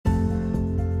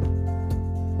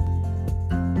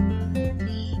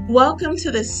Welcome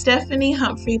to the Stephanie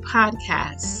Humphrey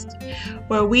podcast,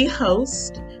 where we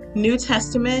host New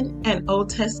Testament and Old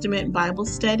Testament Bible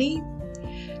study,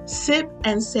 Sip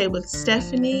and Say with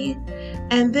Stephanie,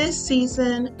 and this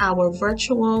season, our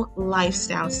virtual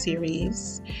lifestyle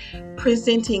series,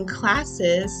 presenting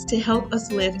classes to help us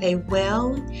live a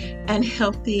well and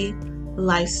healthy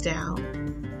lifestyle.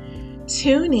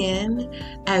 Tune in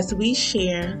as we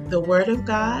share the Word of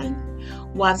God,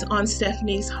 what's on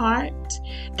Stephanie's heart,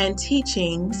 and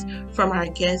teachings from our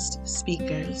guest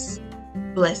speakers.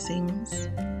 Blessings.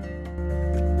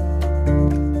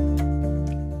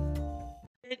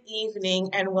 Good evening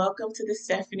and welcome to the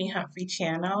Stephanie Humphrey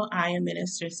channel. I am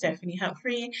Minister Stephanie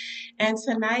Humphrey, and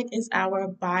tonight is our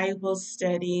Bible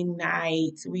study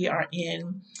night. We are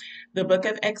in the book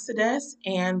of Exodus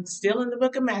and still in the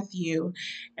book of Matthew.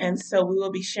 And so we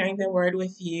will be sharing the word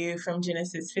with you from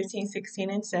Genesis 15, 16,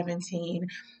 and 17,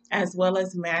 as well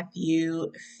as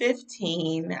Matthew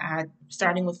 15,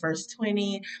 starting with verse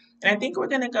 20. And I think we're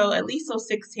going to go at least till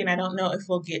 16. I don't know if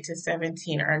we'll get to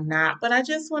 17 or not, but I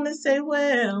just want to say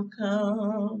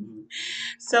welcome.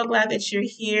 So glad that you're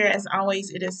here. As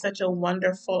always, it is such a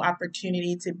wonderful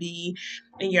opportunity to be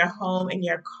in your home, in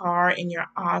your car, in your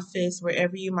office,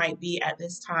 wherever you might be at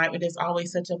this time. It is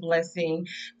always such a blessing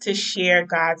to share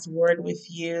God's word with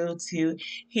you, to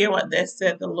hear what thus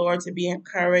said the Lord, to be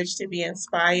encouraged, to be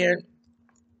inspired,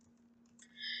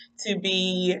 to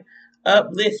be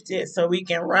uplifted so we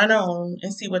can run on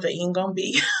and see what the end gonna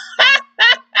be.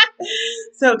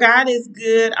 So God is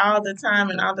good all the time,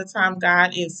 and all the time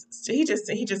God is he just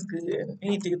good.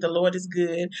 The Lord is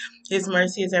good. His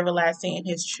mercy is everlasting, and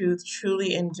his truth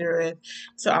truly endureth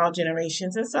to all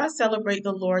generations. And so I celebrate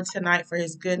the Lord tonight for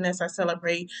his goodness. I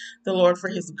celebrate the Lord for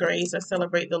his grace. I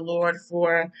celebrate the Lord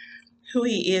for who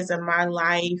he is in my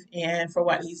life and for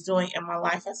what he's doing in my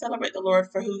life. I celebrate the Lord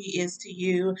for who he is to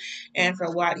you and for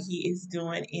what he is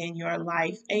doing in your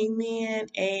life. Amen.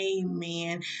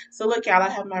 Amen. So look, y'all, I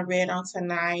have my read on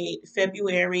tonight.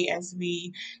 February, as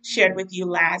we shared with you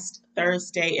last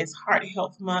Thursday, is Heart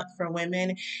Health Month for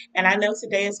women. And I know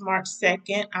today is March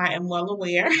 2nd. I am well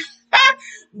aware.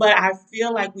 But I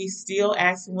feel like we still,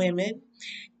 as women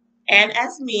and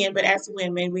as men, but as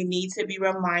women, we need to be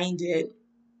reminded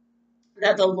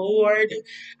that the Lord,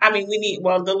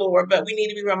 the Lord, but we need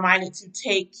to be reminded to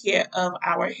take care of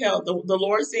our health. The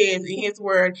Lord says in his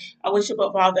word, I wish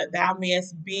above all that thou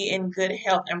mayest be in good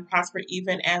health and prosper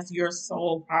even as your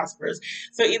soul prospers.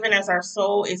 So even as our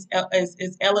soul is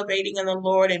elevating in the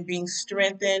Lord and being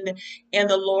strengthened in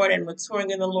the Lord and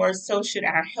maturing in the Lord, so should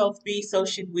our health be. So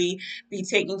should we be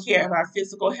taking care of our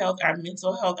physical health, our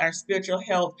mental health, our spiritual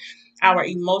health, our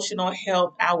emotional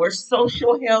health, our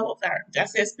social health, I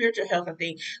said spiritual health. I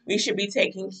think we should be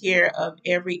taking care of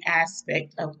every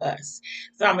aspect of us.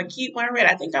 So I'm going to keep one red.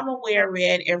 I think I'm going to wear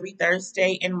red every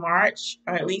Thursday in March,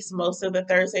 or at least most of the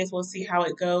Thursdays. We'll see how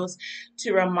it goes,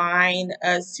 to remind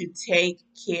us to take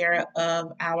care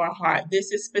of our heart.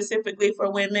 This is specifically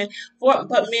for women, but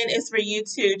men is for you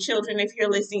too. Children, if you're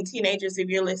listening, teenagers, if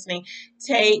you're listening,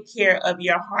 take care of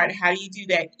your heart. How do you do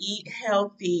that? Eat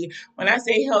healthy. When I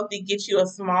say healthy, get you a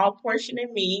small portion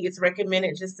of meat. It's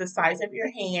recommended just the size of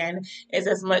your hand is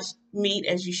as much meat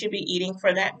as you should be eating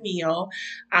for that meal.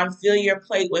 Fill your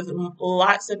plate with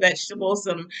lots of vegetables,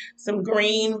 some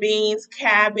green beans,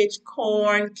 cabbage,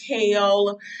 corn,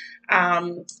 kale,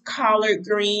 collard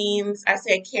greens. I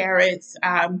said carrots,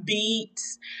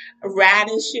 beets,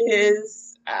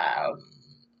 radishes.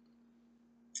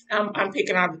 I'm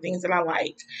picking out the things that I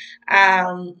like.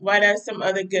 What are some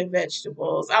other good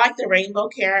vegetables? I like the rainbow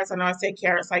carrots. I know I said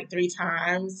carrots like 3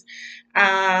 times.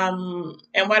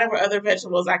 And whatever other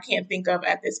vegetables I can't think of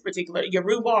at this particular, your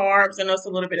rhubarbs, I know it's a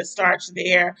little bit of starch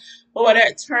there. But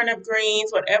whatever, turnip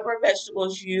greens, whatever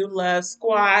vegetables you love,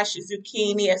 squash,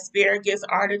 zucchini, asparagus,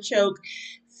 artichoke,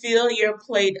 fill your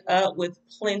plate up with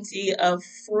plenty of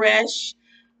fresh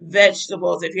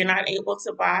vegetables. If you're not able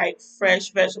to buy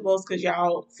fresh vegetables because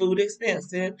y'all food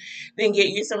expensive, then get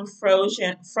you some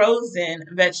frozen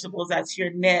vegetables. That's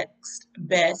your next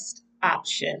best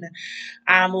option.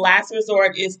 Last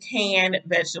resort is canned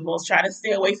vegetables. Try to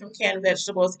stay away from canned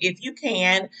vegetables if you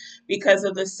can, because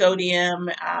of the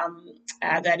sodium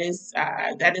that is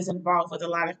involved with a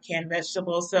lot of canned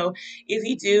vegetables. So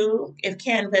if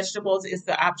canned vegetables is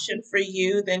the option for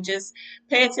you, then just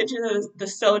pay attention to the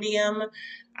sodium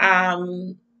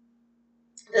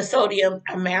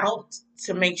amount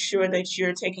to make sure that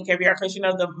you're taking care of your heart, because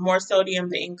the more sodium,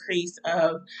 the increase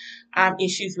of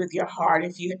issues with your heart.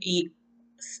 If you eat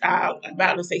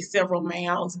about to say several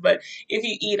mounds, but if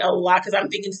you eat a lot, because I'm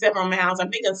thinking several mounds,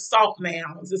 I'm thinking salt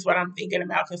mounds is what I'm thinking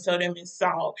about, because sodium is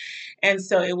salt. And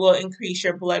so it will increase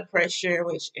your blood pressure,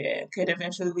 which could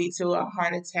eventually lead to a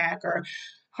heart attack or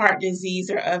heart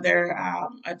disease or other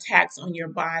attacks on your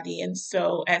body. And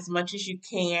so, as much as you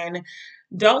can,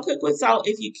 don't cook with salt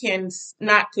if you can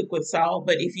not cook with salt.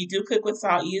 But if you do cook with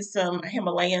salt, use some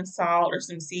Himalayan salt or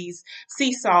some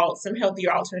sea salt, some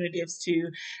healthier alternatives to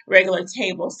regular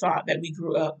table salt that we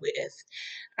grew up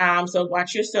with. So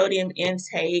watch your sodium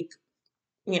intake.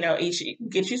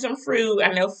 Get you some fruit.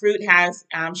 I know fruit has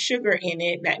sugar in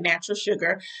it, that natural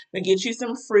sugar, but get you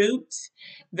some fruit,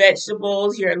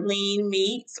 vegetables, your lean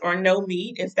meats or no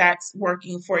meat if that's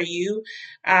working for you.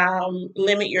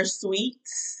 Limit your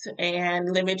sweets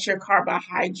and limit your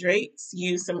carbohydrates.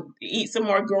 Eat some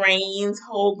more grains,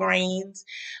 whole grains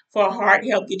for heart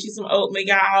health. Get you some oatmeal,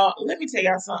 y'all. Let me tell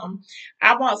y'all something.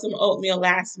 I bought some oatmeal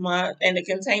last month, and the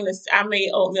containers, I made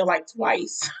oatmeal like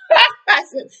twice.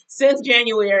 Since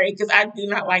January, because I do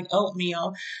not like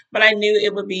oatmeal, but I knew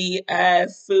it would be a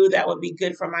food that would be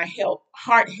good for my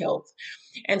heart health.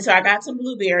 And so I got some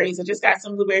blueberries. I just got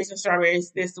some blueberries and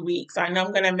strawberries this week. So I know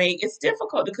I'm going to it's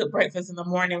difficult to cook breakfast in the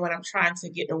morning when I'm trying to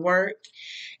get to work.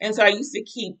 And so I used to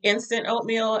keep instant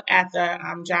oatmeal at the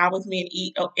job with me and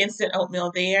eat instant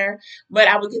oatmeal there. But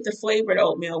I would get the flavored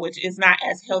oatmeal, which is not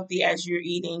as healthy as you're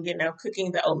eating,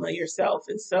 cooking the oatmeal yourself.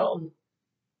 And so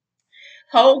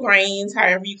whole grains,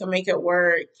 however you can make it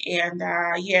work. And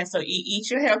yeah, so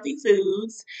eat your healthy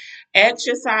foods,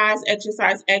 exercise,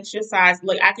 exercise, exercise.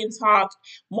 Look, I can talk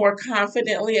more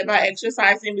confidently about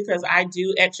exercising because I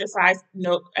do exercise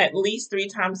at least 3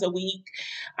 times a week.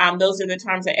 Those are the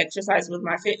times I exercise with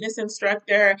my fitness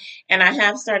instructor. And I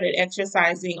have started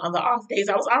exercising on the off days.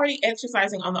 I was already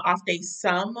exercising on the off days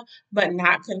some, but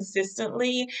not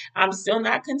consistently. I'm still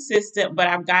not consistent, but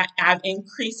I've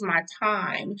increased my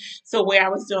time. So where I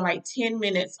was doing like 10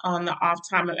 minutes on the off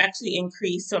time, I've actually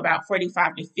increased to about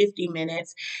 45 to 50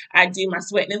 minutes. I do my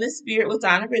Sweating in the Spirit with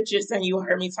Donna Richardson. You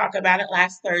heard me talk about it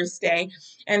last Thursday.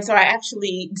 And so I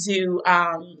actually do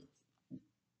my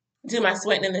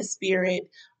Sweating in the Spirit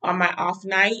on my off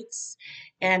nights.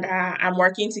 And I'm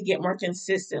working to get more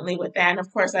consistently with that. And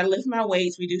of course, I lift my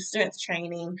weights. We do strength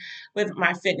training with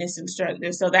my fitness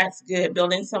instructor, so that's good.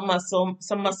 Building some muscle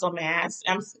mass.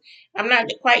 I'm not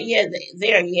quite yet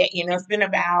there yet. It's been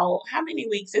about how many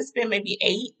weeks? It's been maybe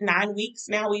 8, 9 weeks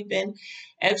now. We've been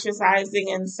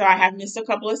exercising, and so I have missed a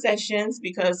couple of sessions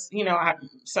because I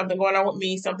something going on with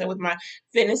me, something with my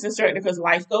fitness instructor, because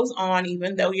life goes on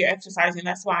even though you're exercising.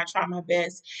 That's why I try my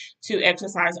best to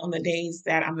exercise on the days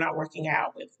that I'm not working out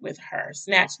with her.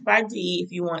 Snatched by D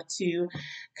if you want to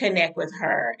connect with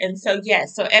her. And so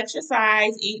yes, so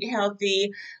exercise, eat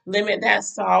healthy, limit that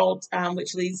salt,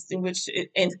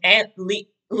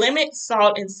 limit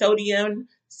salt and sodium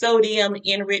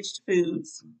enriched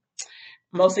foods.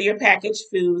 Most of your packaged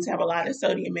foods have a lot of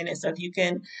sodium in it. So if you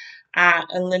can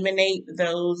eliminate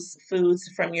those foods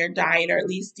from your diet, or at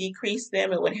least decrease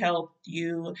them, it would help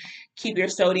you keep your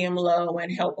sodium low and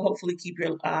help hopefully keep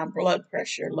your blood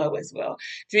pressure low as well.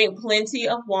 Drink plenty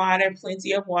of water,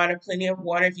 plenty of water, plenty of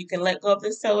water. If you can let go of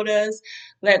the sodas,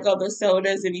 let go of the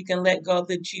sodas. If you can let go of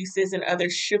the juices and other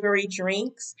sugary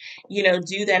drinks,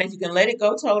 do that. If you can let it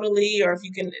go totally, or if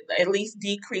you can at least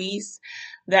decrease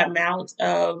the amount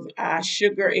of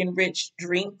sugar enriched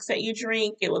drinks that you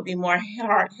drink, it would be more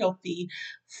heart healthy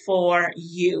for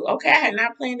you. Okay, I had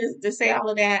not planned to say all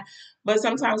of that, but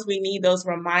sometimes we need those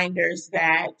reminders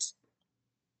that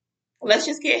let's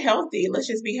just get healthy. Let's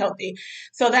just be healthy.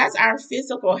 So that's our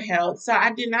physical health. So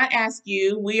I did not ask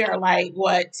you, we are like,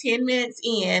 10 minutes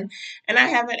in, and I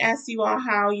haven't asked you all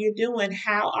how you're doing.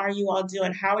 How are you all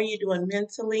doing? How are you doing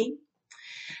mentally?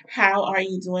 How are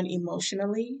you doing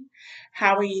emotionally?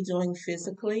 How are you doing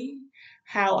physically?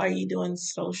 How are you doing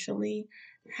socially?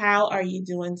 How are you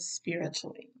doing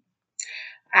spiritually?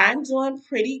 I'm doing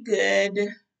pretty good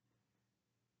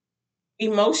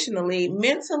emotionally.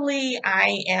 Mentally,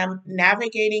 I am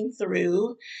navigating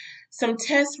through some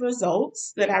test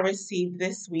results that I received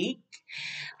this week.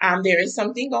 There is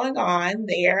something going on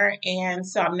there, and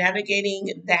so I'm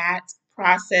navigating that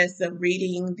process of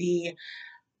reading the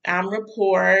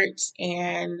report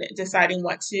and deciding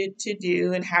what to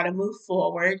do and how to move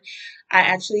forward. I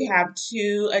actually have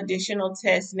 2 additional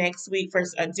tests next week for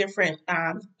a different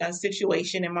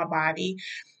situation in my body.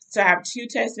 So I have 2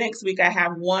 tests next week. I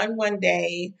have one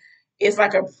day. It's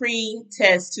like a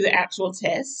pre-test to the actual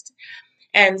test.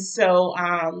 And so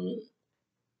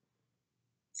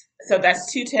So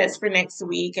that's two tests for next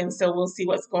week. And so we'll see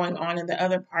what's going on in the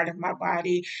other part of my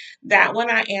body. That one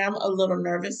I am a little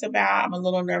nervous about. I'm a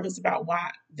little nervous about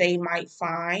what they might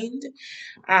find.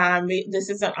 This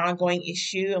is an ongoing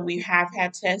issue, and we have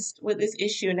had tests with this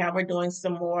issue. Now we're doing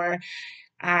some more,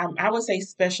 I would say,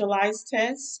 specialized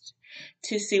tests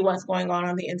to see what's going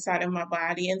on the inside of my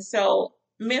body. And so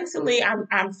mentally,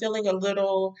 I'm feeling a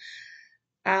little,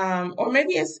 or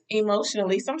maybe it's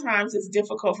emotionally. Sometimes it's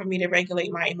difficult for me to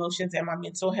regulate my emotions and my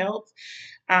mental health,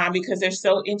 because they're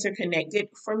so interconnected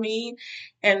for me.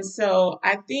 And so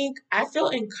I think I feel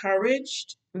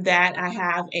encouraged that I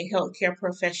have a healthcare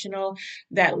professional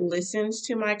that listens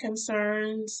to my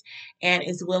concerns and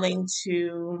is willing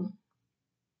to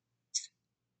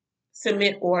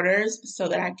submit orders so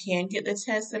that I can get the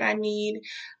tests that I need.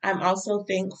 I'm also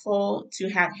thankful to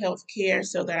have health care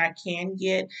so that I can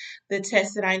get the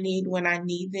tests that I need when I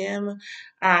need them.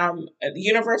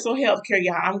 Universal health care,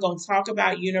 y'all. I'm going to talk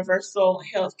about universal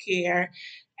health care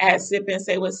at Sip and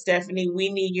Say with Stephanie.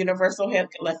 We need universal health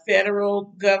care. The federal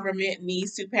government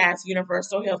needs to pass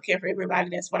universal health care for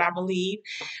everybody. That's what I believe.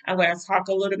 I'm going to talk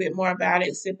a little bit more about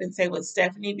it, Sip and Say with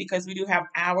Stephanie, because we do have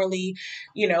hourly,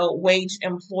 wage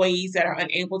employees that are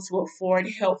unable to afford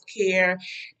health care.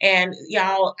 And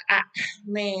y'all,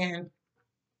 man,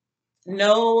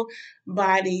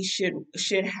 nobody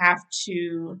should have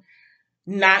to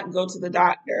not go to the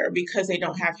doctor because they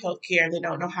don't have health care. They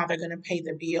don't know how they're going to pay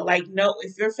the bill. Like, no,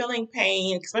 if you're feeling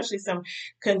pain, especially some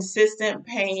consistent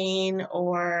pain,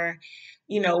 or,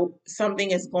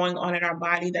 something is going on in our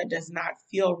body that does not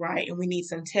feel right and we need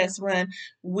some tests run,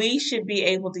 we should be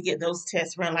able to get those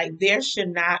tests run. Like, there should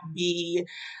not be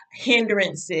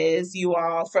hindrances, you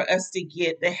all, for us to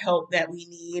get the help that we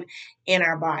need in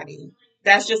our body.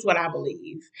 That's just what I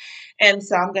believe. And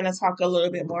so I'm going to talk a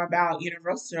little bit more about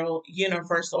universal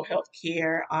health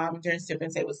care during Sip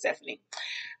and Say with Stephanie.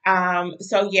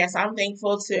 So yes, I'm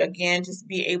thankful to again just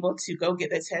be able to go get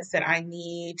the tests that I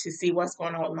need to see what's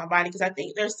going on with my body, because I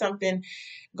think there's something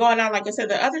going on. Like I said,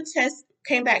 the other tests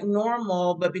came back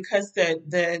normal, but because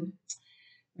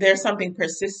there's something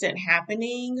persistent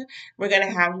happening, we're going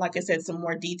to have, like I said, some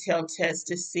more detailed tests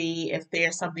to see if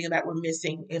there's something that we're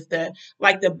missing, if the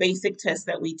basic test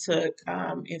that we took,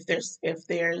 if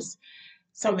there's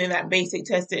something that basic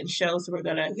test didn't show. So we're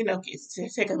going to,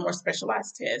 take a more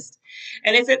specialized test.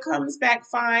 And if it comes back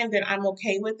fine, then I'm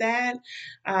okay with that.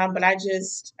 But I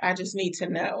just need to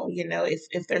know,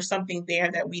 if there's something there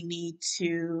that we need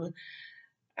to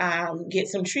get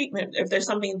some treatment. If there's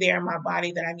something there in my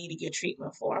body that I need to get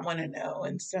treatment for, I want to know.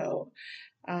 And so,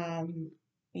 um,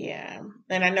 yeah.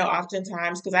 And I know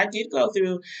oftentimes, because I did go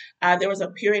through, there was a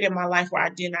period in my life where I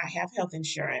did not have health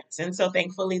insurance. And so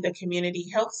thankfully, the community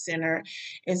health center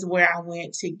is where I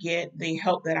went to get the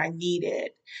help that I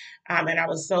needed. And I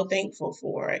was so thankful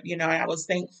for it. And I was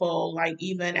thankful, like,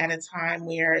 even at a time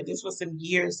where this was some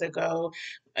years ago,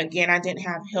 again, I didn't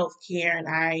have health care, and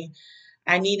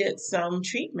I needed some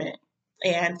treatment.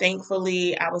 And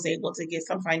thankfully, I was able to get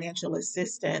some financial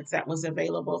assistance that was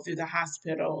available through the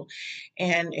hospital,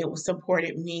 and it was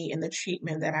supported me in the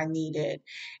treatment that I needed.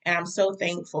 And I'm so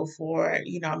thankful for it.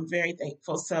 I'm very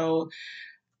thankful. So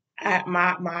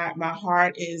my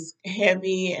heart is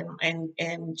heavy,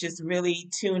 and just really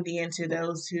tuned into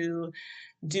those who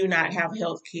do not have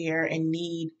health care and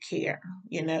need care,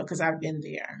 because I've been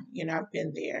there. I've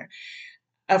been there,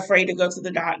 afraid to go to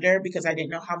the doctor because I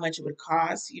didn't know how much it would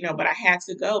cost, but I had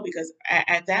to go because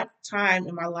at that time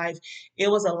in my life,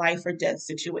 it was a life or death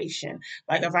situation.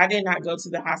 Like, if I did not go to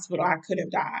the hospital, I could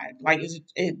have died. Like,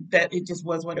 it just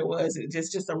was what it was. It's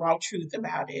just the raw truth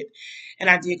about it. And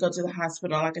I did go to the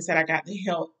hospital. Like I said, I got the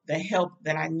help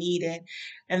that I needed.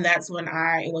 And that's when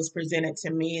it was presented to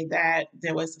me that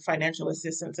there was financial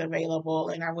assistance available.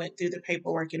 And I went through the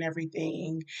paperwork and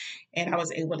everything, and I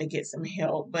was able to get some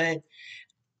help.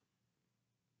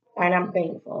 And I'm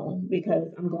thankful because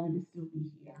I'm glad to still be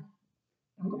here.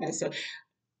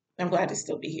 I'm glad to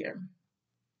still be here.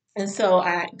 And so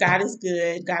God is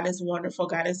good. God is wonderful.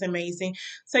 God is amazing.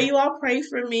 So you all pray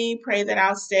for me. Pray that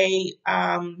I'll stay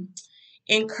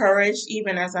encouraged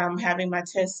even as I'm having my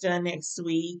test done next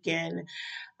week. And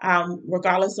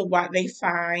regardless of what they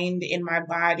find in my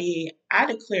body, I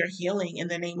declare healing in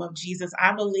the name of Jesus.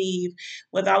 I believe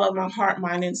with all of my heart,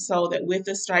 mind, and soul that with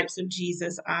the stripes of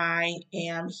Jesus, I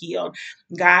am healed.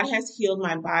 God has healed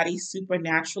my body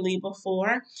supernaturally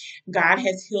before. God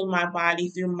has healed my body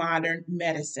through modern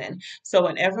medicine. So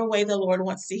whatever way the Lord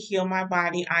wants to heal my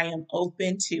body, I am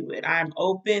open to it. I'm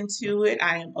open to it.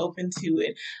 I am open to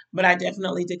it. But I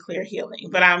definitely declare healing.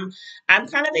 But I'm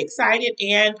kind of excited,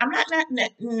 and I'm not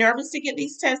nervous to get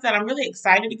these tests done. I'm really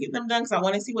excited to get them done because I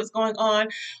want to see what's going on.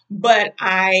 But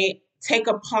I take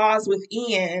a pause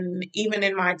within, even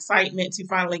in my excitement to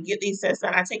finally get these tests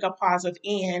done. I take a pause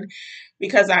within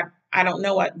because I don't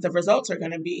know what the results are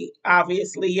going to be.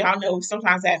 Obviously, y'all know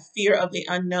sometimes that fear of the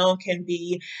unknown can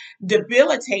be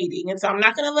debilitating. And so I'm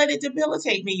not going to let it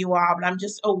debilitate me, you all, but I'm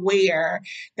just aware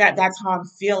that that's how I'm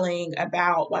feeling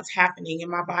about what's happening in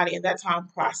my body, and that's how I'm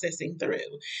processing through.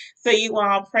 So you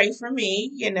all pray for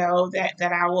me,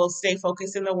 that I will stay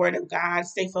focused in the word of God,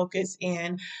 stay focused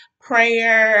in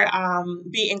prayer,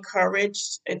 be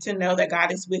encouraged to know that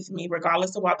God is with me,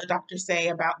 regardless of what the doctors say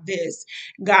about this.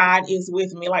 God is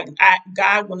with me.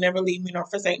 God will never leave me nor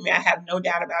forsake me. I have no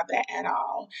doubt about that at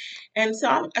all. And so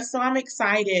I'm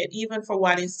excited even for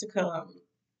what is to come.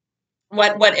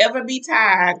 Whatever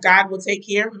betide, God will take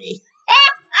care of me.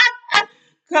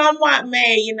 Come what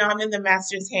may, I'm in the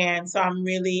master's hand, so I'm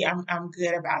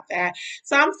good about that.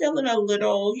 So I'm feeling a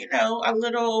little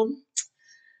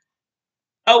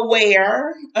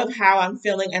aware of how I'm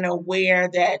feeling, and aware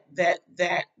that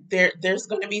there's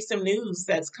going to be some news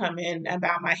that's coming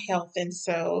about my health, and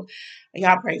so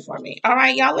y'all pray for me. All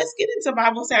right, y'all, let's get into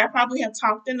Bible study. I probably have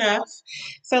talked enough,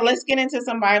 so let's get into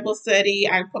some Bible study.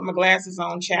 I put my glasses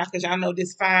on, chat, because y'all know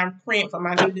this fine print for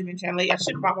my New Living Translation. I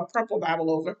should have brought my purple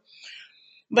Bible over.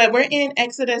 But we're in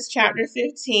Exodus chapter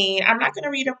 15. I'm not going to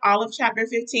read up all of chapter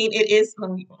 15. It is,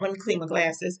 let me clean my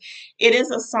glasses. It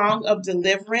is a song of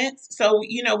deliverance. So,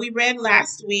 we read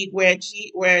last week where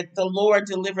the Lord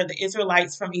delivered the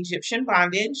Israelites from Egyptian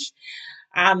bondage.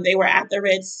 They were at the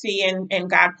Red Sea, and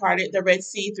God parted the Red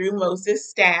Sea through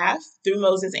Moses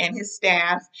and his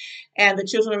staff. And the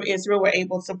children of Israel were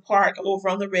able to part over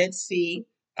on the Red Sea.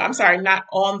 I'm sorry, not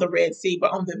on the Red Sea,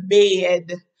 but on the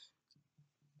bed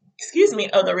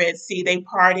of the Red Sea. They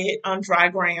parted on dry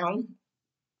ground.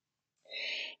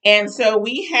 And so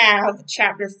we have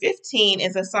chapter 15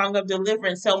 is a song of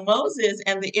deliverance. So Moses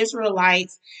and the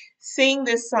Israelites sing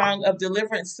this song of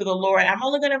deliverance to the Lord. I'm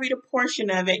only going to read a portion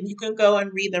of it, and you can go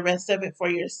and read the rest of it for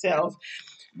yourself.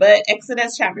 But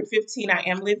Exodus chapter 15, I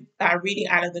am reading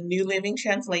out of the New Living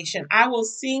Translation. I will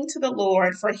sing to the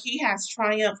Lord, for he has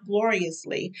triumphed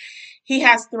gloriously. He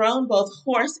has thrown both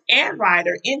horse and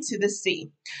rider into the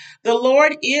sea. The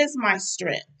Lord is my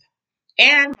strength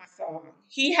and my song.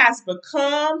 He has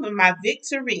become my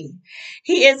victory.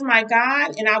 He is my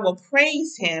God, and I will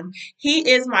praise him. He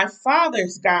is my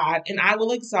father's God, and I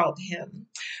will exalt him.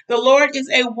 The Lord is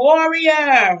a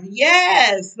warrior.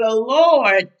 Yes, the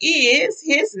Lord is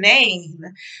his name.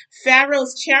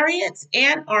 Pharaoh's chariots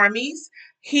and armies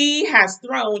he has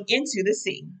thrown into the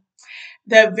sea.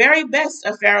 The very best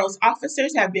of Pharaoh's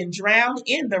officers have been drowned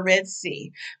in the Red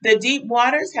Sea. The deep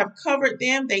waters have covered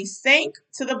them. They sank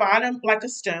to the bottom like a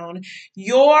stone.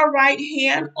 Your right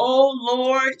hand, O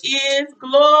Lord, is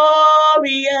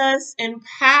glorious in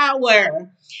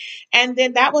power. And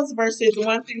then that was verses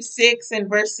 1 through 6 and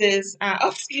let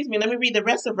me read the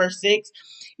rest of verse 6.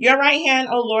 Your right hand,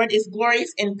 O Lord, is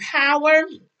glorious in power.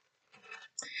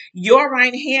 Your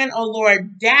right hand, O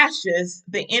Lord, dashes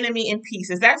the enemy in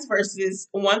pieces. That's verses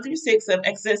 1 through 6 of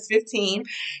Exodus 15.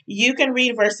 You can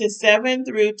read verses 7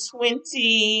 through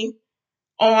 20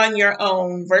 on your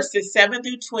own. Verses 7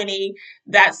 through 20,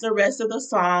 that's the rest of the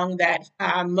song that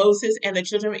Moses and the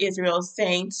children of Israel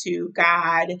sang to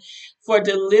God for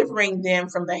delivering them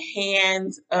from the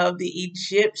hands of the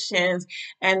Egyptians,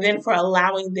 and then for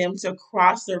allowing them to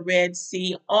cross the Red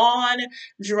Sea on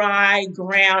dry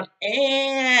ground,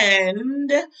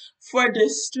 and for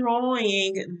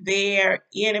destroying their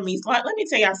enemies. Let me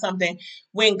tell y'all something.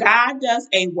 When God does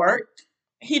a work,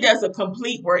 he does a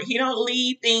complete work. He don't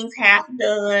leave things half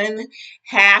done,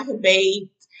 half baked.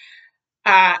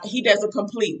 He does a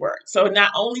complete work. So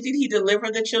not only did he deliver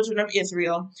the children of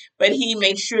Israel, but he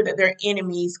made sure that their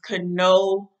enemies could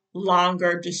no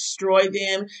longer destroy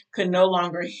them, could no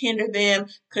longer hinder them,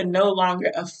 could no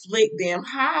longer afflict them.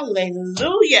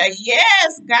 Hallelujah.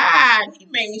 Yes, God. He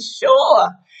made sure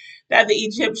that the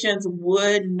Egyptians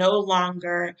would no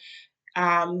longer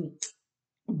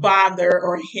bother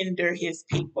or hinder his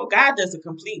people. God does a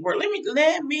complete work. Let me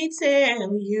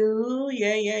tell you.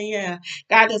 Yeah.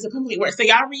 God does a complete work. So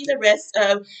y'all read the rest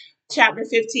of chapter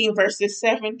 15, verses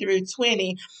 7 through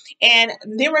 20. And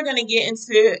then we're going to get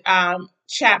into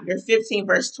chapter 15,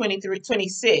 verse 23,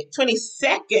 26,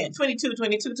 22,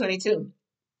 22.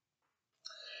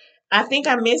 I think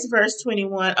I missed verse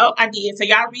 21. Oh, I did. So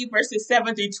y'all read verses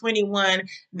 7 through 21.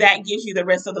 That gives you the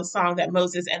rest of the song that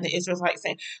Moses and the Israelites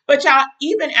sang. But y'all,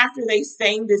 even after they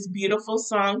sang this beautiful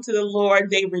song to the Lord,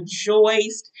 they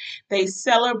rejoiced, they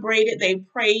celebrated, they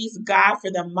praised God for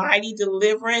the mighty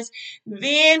deliverance.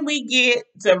 Then we get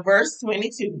to verse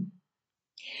 22.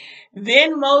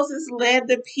 Then Moses led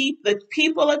the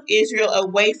people of Israel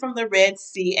away from the Red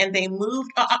Sea, and they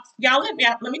moved. Y'all, let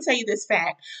me tell you this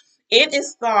fact. It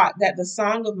is thought that the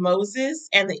Song of Moses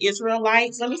and the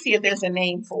Israelites. Let me see if there's a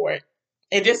name for it.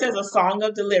 It just says a song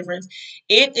of deliverance.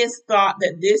 It is thought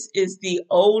that this is the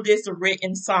oldest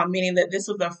written song, meaning that this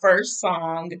was the first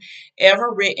song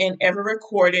ever written, ever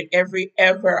recorded,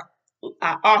 ever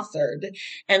authored.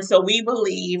 And so we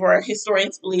believe, or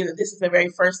historians believe, that this is the very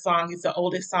first song. It's the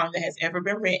oldest song that has ever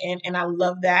been written. And I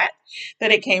love that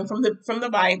it came from the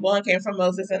Bible and came from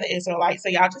Moses and the Israelites. So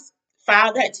y'all just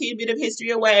file that tidbit of history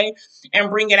away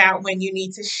and bring it out when you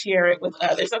need to share it with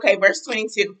others. Okay, verse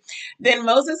 22. Then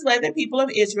Moses led the people of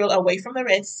Israel away from the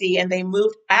Red Sea, and they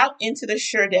moved out into the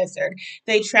Shur desert.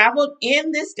 They traveled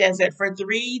in this desert for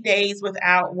 3 days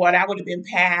without water. I would have been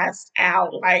passed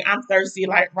out. Like, I'm thirsty.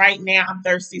 Like right now, I'm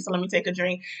thirsty. So let me take a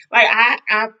drink. Like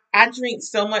I drink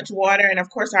so much water, and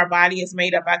of course, our body is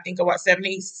made up. I think of what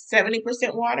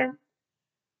 70% water.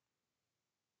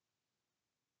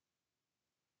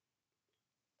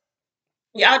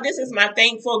 Y'all, this is my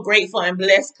thankful, grateful, and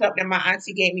blessed cup that my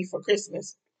auntie gave me for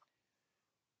Christmas.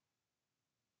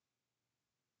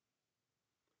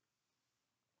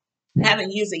 I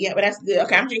haven't used it yet, but that's good.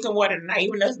 Okay, I'm drinking water tonight,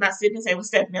 even though it's not sitting the same with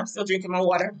Stephanie. I'm still drinking my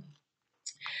water.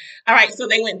 All right, so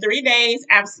they went 3 days,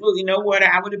 absolutely no water.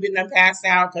 I would have been done passed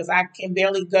out because I can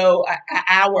barely go an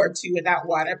hour or two without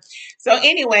water. So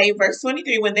anyway, verse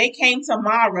 23, when they came to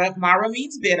Mara, Mara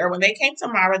means bitter. When they came to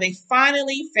Mara, they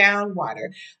finally found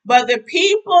water. But the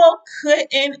people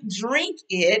couldn't drink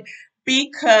it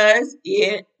because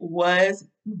it was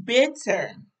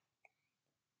bitter.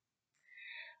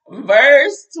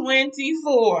 Verse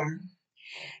 24.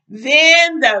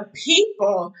 Then the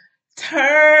people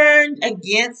turned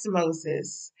against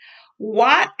Moses.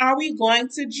 What are we going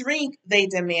to drink? They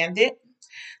demanded.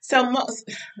 So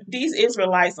these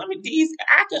Israelites,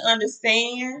 I can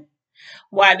understand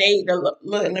why look.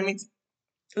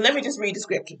 Let me just read the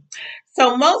scripture.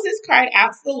 So Moses cried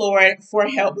out to the Lord for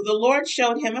help. The Lord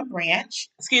showed him a branch.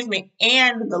 Excuse me,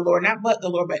 and the Lord, not but the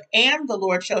Lord, but and the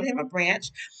Lord showed him a branch.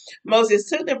 Moses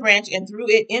took the branch and threw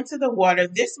it into the water.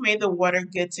 This made the water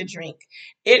good to drink.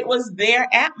 It was there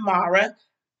at Marah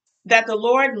that the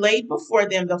Lord laid before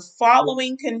them the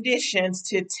following conditions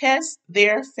to test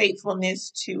their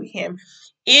faithfulness to him.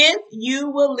 If you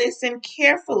will listen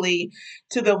carefully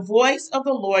to the voice of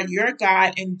the Lord your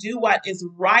God and do what is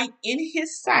right in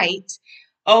his sight,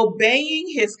 obeying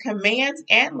his commands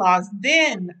and laws,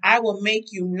 then I will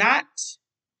make you not.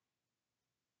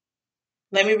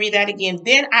 Let me read that again.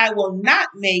 Then I will not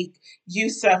make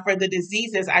you suffer the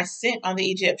diseases I sent on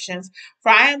the Egyptians,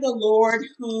 for I am the Lord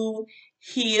who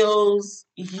heals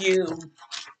you.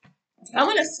 I'm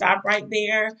going to stop right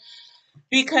there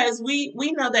because we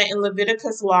know that in the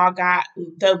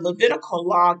Levitical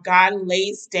law, God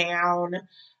lays down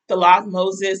the law of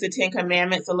Moses, the Ten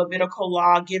Commandments, the Levitical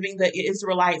law, giving the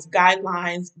Israelites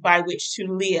guidelines by which to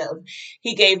live.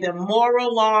 He gave them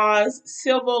moral laws,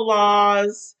 civil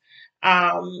laws,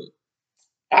 um,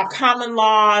 common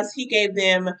laws. He gave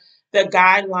them the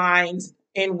guidelines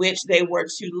in which they were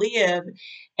to live.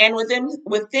 And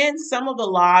within some of the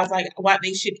laws, like what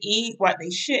they should eat, what they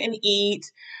shouldn't eat,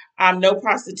 no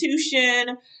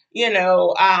prostitution,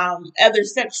 other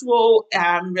sexual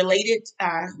related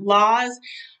laws.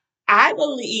 I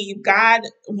believe God.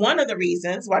 One of the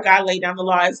reasons why God laid down the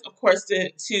law is, of course,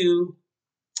 to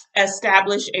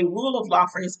establish a rule of law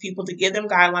for his people, to give them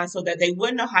guidelines so that they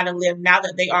would know how to live now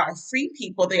that they are a free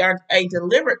people, they are a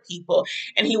delivered people.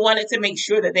 And he wanted to make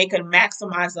sure that they could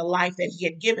maximize the life that he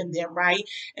had given them, right?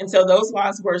 And so those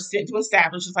laws were sent to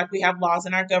establish, just like we have laws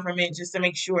in our government, just to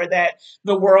make sure that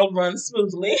the world runs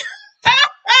smoothly.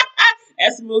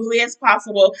 As smoothly as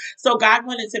possible. So God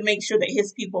wanted to make sure that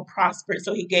his people prospered.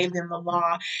 So he gave them the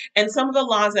law. And some of the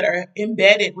laws that are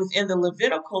embedded within the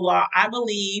Levitical law, I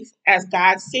believe, as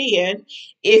God said,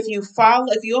 if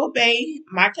you obey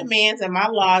my commands and my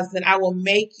laws, then I will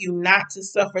make you not to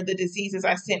suffer the diseases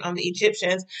I sent on the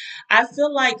Egyptians. I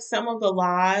feel like some of the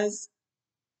laws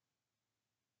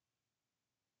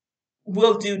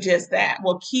will do just that,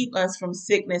 will keep us from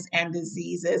sickness and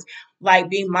diseases, like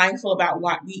being mindful about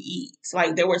what we eat.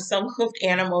 Like there were some hoofed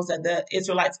animals that the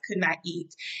Israelites could not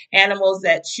eat, animals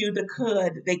that chew the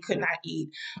cud, they could not eat,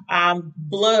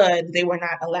 blood, they were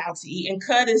not allowed to eat. And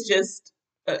cud is just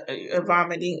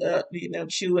vomiting up,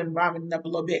 chewing, vomiting up a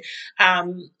little bit.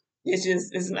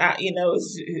 It's not,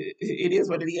 it is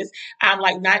what it is.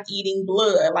 Like not eating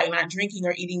blood, like not drinking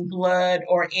or eating blood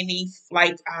or any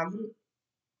like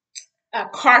a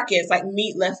carcass, like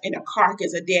meat left in a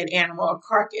carcass, a dead animal, a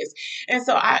carcass.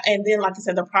 And then, like I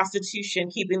said, the prostitution,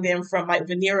 keeping them from like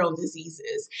venereal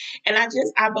diseases. And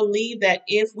I believe that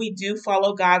if we do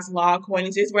follow God's law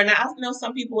according to His word, now I know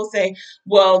some people will say,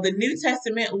 well, the New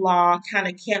Testament law kind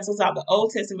of cancels out the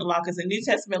Old Testament law because the New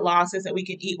Testament law says that we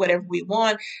can eat whatever we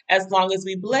want as long as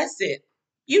we bless it.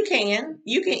 You can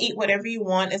eat whatever you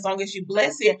want as long as you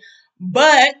bless it.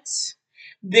 But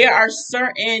there are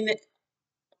certain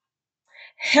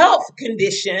health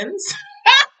conditions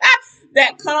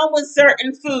that come with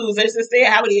certain foods. Let's just say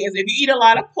how it is. If you eat a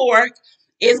lot of pork,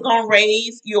 it's gonna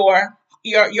raise your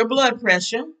blood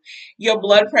pressure. Your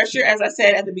blood pressure, as I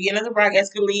said at the beginning of the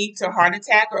broadcast, could lead to heart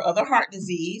attack or other heart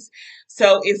disease.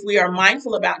 So if we are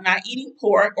mindful about not eating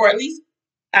pork, or at least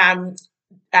um,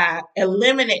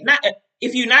 eliminate, not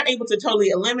if you're not able to totally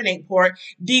eliminate pork,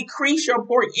 decrease your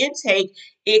pork intake.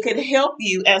 It could help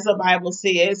you, as the Bible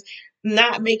says,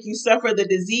 not make you suffer the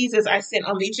diseases I sent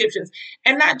on the Egyptians.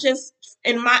 And not just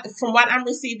from what I'm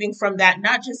receiving from that,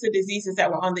 not just the diseases that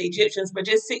were on the Egyptians, but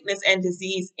just sickness and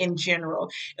disease in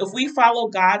general. If we follow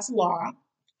God's law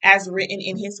as written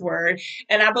in His word,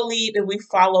 and I believe if we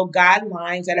follow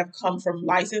guidelines that have come from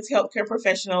licensed healthcare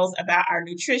professionals about our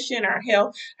nutrition, our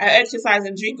health, our exercise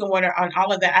and drinking water, on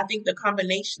all of that, I think the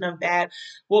combination of that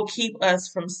will keep us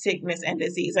from sickness and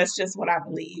disease. That's just what I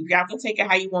believe. Y'all can take it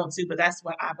how you want to, but that's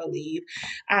what I believe.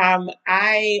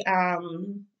 I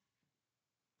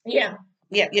Yeah.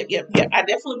 Yep. I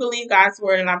definitely believe God's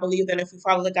word, and I believe that if we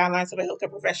follow the guidelines of a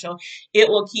healthcare professional, it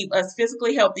will keep us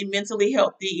physically healthy, mentally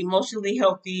healthy, emotionally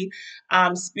healthy,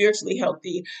 spiritually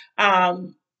healthy.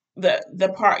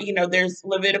 The part, there's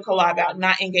Levitical law about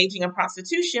not engaging in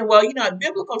prostitution. Well, at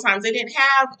biblical times they didn't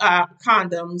have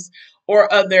condoms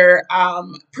or other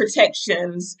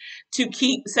protections to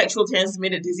keep sexual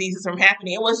transmitted diseases from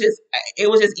happening. It was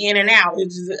just in and out. It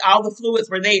was just, all the fluids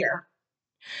were there.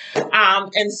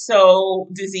 And so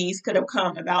disease could have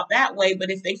come about that way.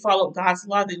 But if they followed God's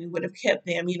law, then it would have kept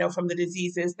them, from the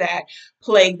diseases that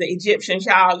plagued the Egyptians.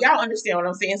 Y'all understand what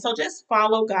I'm saying? So just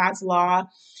follow God's law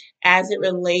as it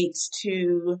relates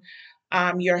to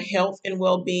your health and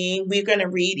well-being. We're going to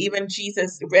read, even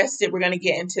Jesus rested. We're going to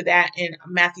get into that in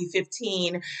Matthew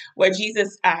 15, where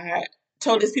Jesus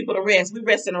told His people to rest. We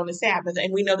rested on the Sabbath,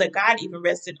 and we know that God even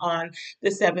rested on the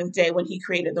seventh day when He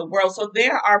created the world. So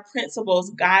there are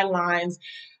principles, guidelines,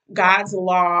 God's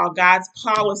law, God's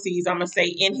policies, I'm going to say,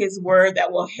 in His word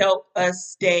that will help us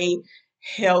stay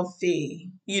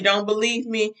healthy. You don't believe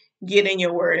me? Get in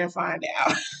your word and find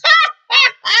out.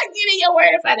 Get in your word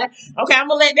and find out. Okay, I'm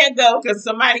gonna let that go because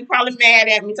somebody probably mad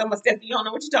at me talking about stuff you don't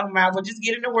know what you're talking about. Well, just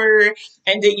get in the word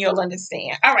and then you'll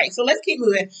understand. All right, so let's keep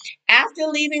moving. After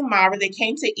leaving Marah, they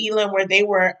came to Elim, where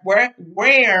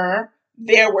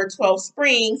there were 12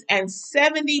 springs and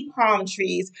 70 palm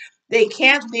trees. They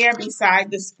camped there beside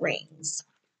the springs.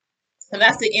 And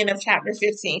that's the end of chapter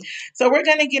 15. So we're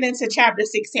going to get into chapter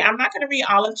 16. I'm not going to read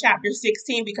all of chapter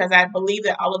 16 because I believe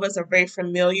that all of us are very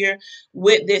familiar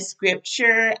with this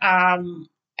scripture,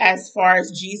 as far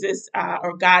as Jesus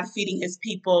or God feeding His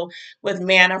people with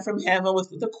manna from heaven, with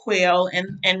the quail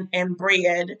and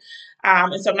bread.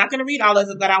 And so I'm not going to read all of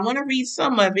it, but I want to read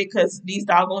some of it because these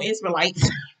doggone Israelites.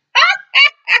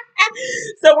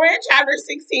 So we're in chapter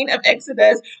 16 of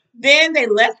Exodus. Then they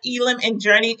left Elim and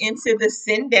journeyed into the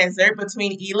Sin Desert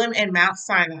between Elim and Mount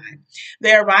Sinai.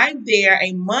 They arrived there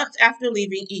a month after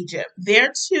leaving Egypt.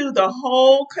 There too, the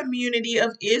whole community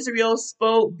of Israel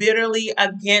spoke bitterly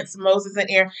against Moses and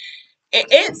Aaron.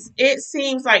 It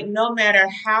seems like no matter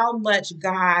how much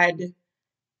God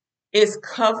is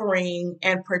covering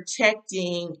and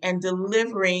protecting and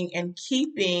delivering and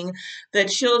keeping the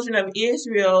children of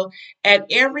Israel, at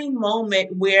every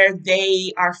moment where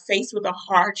they are faced with a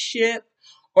hardship,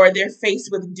 or they're faced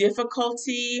with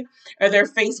difficulty, or they're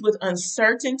faced with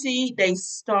uncertainty, they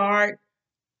start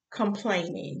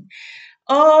complaining.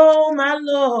 Oh my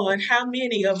Lord, how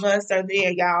many of us are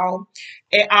there, y'all?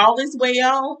 And all is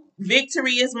well.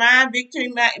 Victory is mine.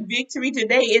 Victory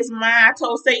today is mine. I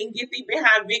told Satan, get thee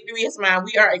behind. Victory is mine.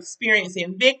 We are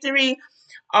experiencing victory.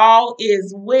 All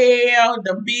is well.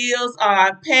 The bills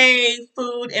are paid.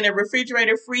 Food in the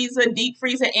refrigerator, freezer, deep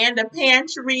freezer, and the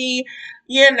pantry.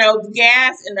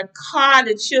 Gas in the car.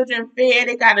 The children fed.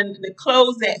 They got the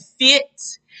clothes that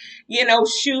fit.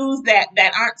 Shoes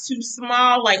that aren't too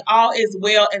small. Like all is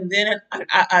well. And then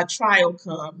a trial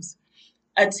comes.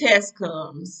 A test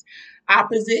comes.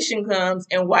 Opposition comes,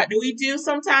 and what do we do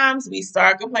sometimes? We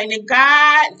start complaining.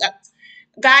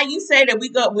 God, you say that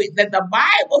that the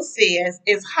Bible says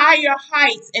is higher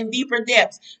heights and deeper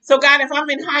depths. So God, if I'm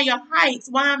in higher heights,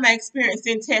 why am I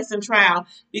experiencing tests and trials?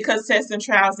 Because tests and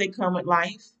trials, they come with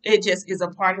life. It just is a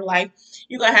part of life.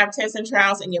 You're going to have tests and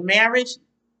trials in your marriage,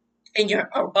 in your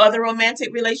other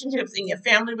romantic relationships, in your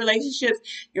family relationships,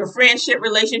 your friendship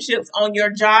relationships, on your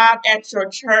job, at your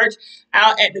church,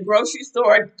 out at the grocery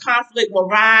store. Conflict will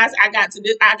rise. I got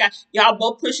y'all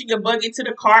both pushing your buggy to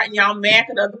the cart and y'all mad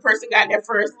because the other person got there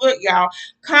first. Look, y'all,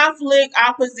 conflict,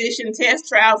 opposition, test,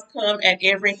 trials come at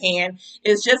every hand.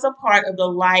 It's just a part of the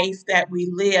life that we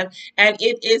live. And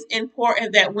it is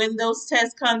important that when those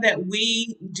tests come, that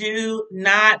we do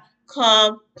not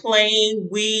complain.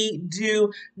 We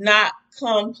do not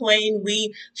complain.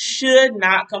 We should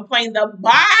not complain. The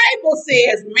Bible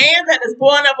says, man that is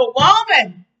born of a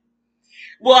woman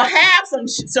will have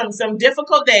some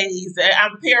difficult days.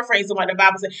 I'm paraphrasing what the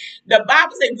Bible says. The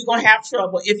Bible says we're gonna have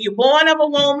trouble. If you're born of a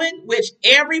woman, which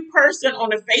every person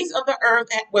on the face of the earth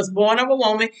was born of a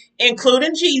woman,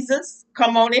 including Jesus.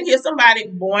 Come on in here, somebody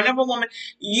born of a woman.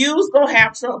 You's gonna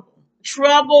have trouble.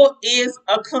 Trouble is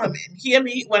a coming. Hear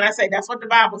me when I say that's what the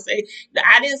Bible say.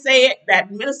 I didn't say it. That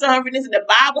Minister Humphrey, the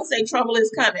Bible say trouble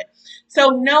is coming. So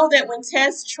know that when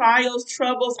tests, trials,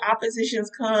 troubles, oppositions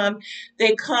come,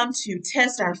 they come to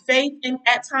test our faith, and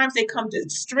at times they come to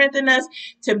strengthen us,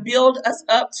 to build us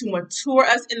up, to mature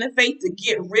us in the faith, to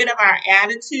get rid of our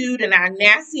attitude and our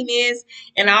nastiness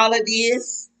and all of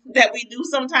this that we do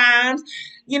sometimes.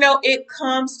 It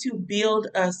comes to build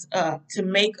us up, to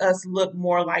make us look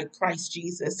more like Christ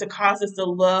Jesus, to cause us to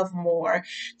love more,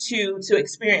 to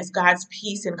experience God's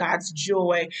peace and God's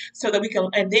joy, so that we can,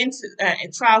 and then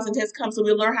trials and tests come so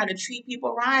we learn how to treat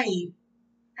people right,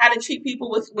 how to treat people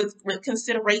with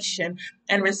consideration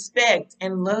and respect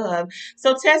and love.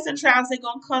 So tests and trials, they're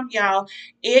going to come, y'all.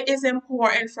 It is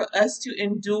important for us to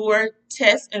endure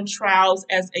tests and trials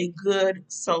as a good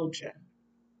soldier.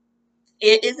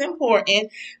 It is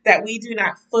important that we do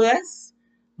not fuss,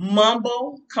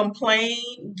 mumble,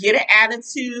 complain, get an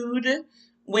attitude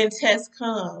when tests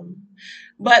come.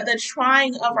 But the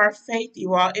trying of our faith,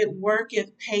 you all, it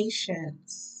worketh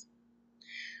patience.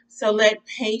 So let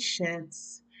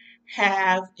patience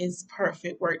have its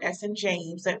perfect work. That's in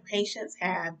James. Let patience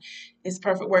have its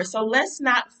perfect work. So let's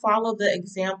not follow the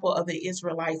example of the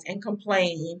Israelites and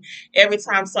complain every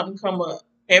time something come up.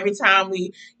 Every time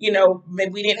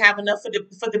maybe we didn't have enough for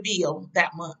the bill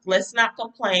that month. Let's not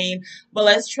complain, but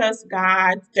let's trust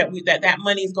God that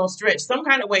money is going to stretch some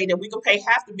kind of way, that we can pay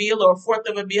half the bill or a fourth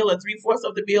of a bill or three-fourths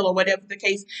of the bill or whatever the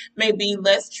case may be.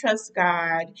 Let's trust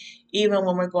God even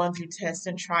when we're going through tests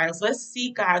and trials. Let's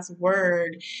seek God's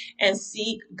word and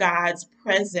seek God's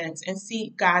presence and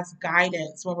seek God's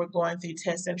guidance when we're going through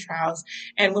tests and trials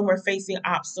and when we're facing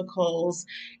obstacles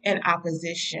and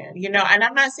opposition. And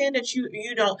I'm not saying that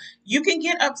you can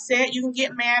get upset, you can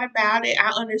get mad about it.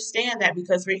 I understand that,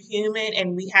 because we're human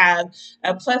and we have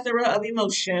a plethora of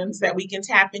emotions that we can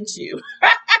tap into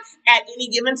at any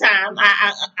given time.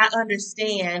 I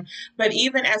understand. But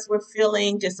even as we're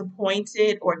feeling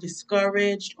disappointed or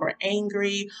discouraged or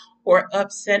angry or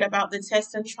upset about the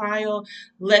test and trial,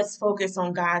 let's focus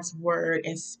on God's word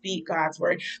and speak God's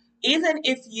word. Even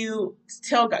if you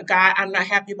tell God, I'm not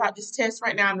happy about this test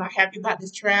right now. I'm not happy about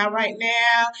this trial right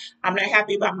now. I'm not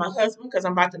happy about my husband because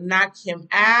I'm about to knock him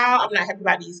out. I'm not happy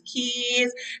about these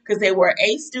kids because they were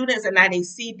A students and now they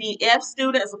CDF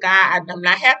students. God, I'm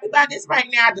not happy about this right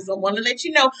now. I just don't want to let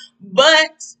you know.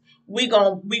 But we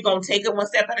gonna take it one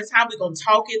step at a time. We're gonna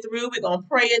talk it through. We're gonna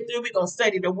pray it through. We're gonna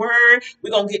study the word.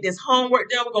 We're gonna get this homework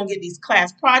done. We're gonna get these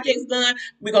class projects done.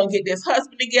 We're gonna get this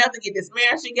husband together, get this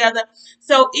marriage together.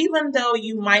 So even though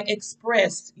you might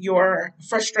express your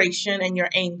frustration and your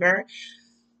anger,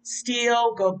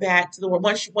 still go back to the word.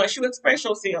 Once you express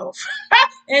yourself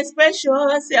and express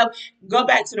yourself, go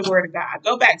back to the word of God.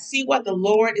 Go back, see what the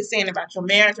Lord is saying about your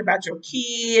marriage, about your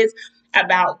kids,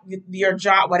 about your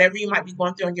job, whatever you might be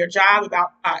going through on your job,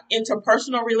 about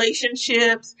interpersonal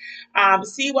relationships.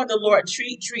 See what the Lord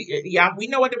treat. Yeah, we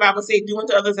know what the Bible says: do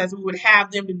unto others as we would have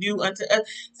them to do unto us.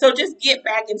 So just get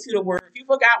back into the word. If you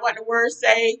forgot what the word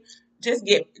say, just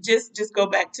go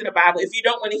back to the Bible. If you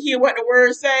don't want to hear what the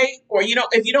words say, or if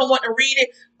you don't want to read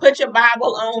it, put your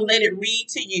Bible on, let it read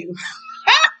to you.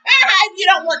 If you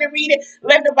don't want to read it,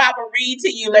 let the Bible read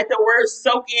to you. Let the words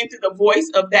soak into the voice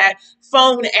of that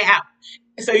phone app,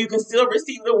 so you can still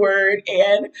receive the word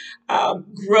and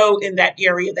grow in that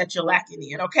area that you're lacking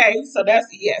in. Okay, so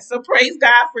so praise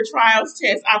God for trials,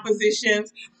 tests,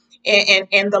 oppositions,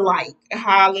 and the like.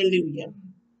 Hallelujah.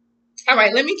 All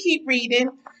right, let me keep reading.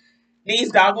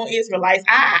 These doggone Israelites,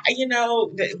 they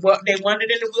wandered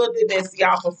in the wilderness,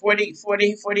 y'all, for 40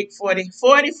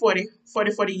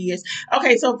 years.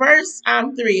 Okay, so verse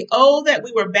 3. Oh, that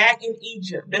we were back in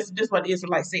Egypt. This is what the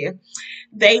Israelites said.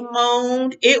 They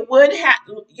moaned. It would have,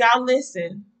 y'all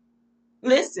listen.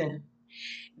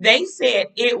 They said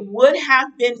it would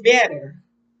have been better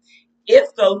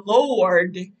if the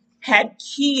Lord had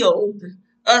killed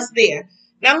us there.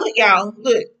 Now look, y'all,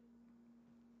 look.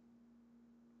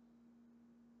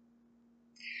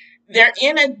 They're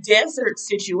in a desert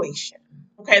situation.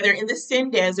 Okay, they're in the Sin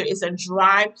Desert. It's a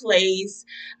dry place.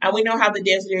 We know how the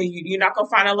desert is. You're not gonna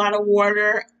find a lot of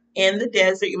water in the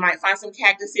desert. You might find some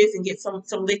cactuses and get some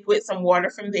liquid, some water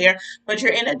from there. But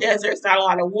you're in a desert. It's not a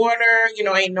lot of water.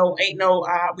 Ain't no.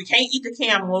 We can't eat the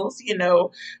camels.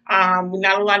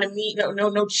 Not a lot of meat.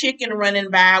 No chicken running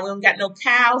by. We don't got no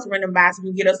cows running by, so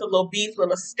we can get us a little beef, a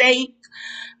little steak,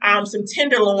 some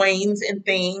tenderloins and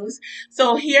things.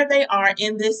 So here they are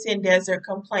in this Sin Desert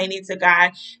complaining to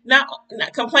God, not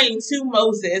complaining to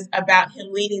Moses about him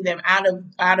leading them out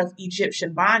of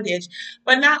Egyptian bondage.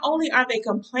 But not only are they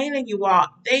complaining, you all,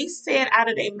 they said out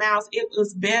of their mouths, it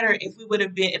was better if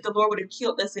the Lord would have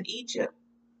killed us in Egypt.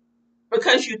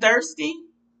 Because you thirsty,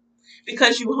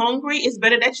 because you hungry, it's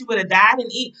better that you would have died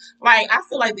and eat. Like, I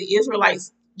feel like the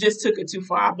Israelites just took it too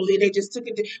far. I believe they just took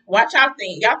it. Watch y'all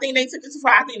think. Y'all think they took it too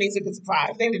far? I think they took it too far.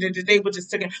 I think they were just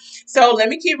took it. So let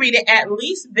me keep reading. At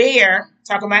least there,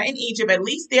 talking about in Egypt, at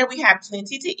least there we have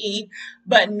plenty to eat.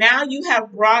 But now you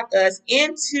have brought us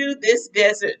into this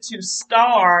desert to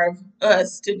starve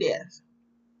us to death.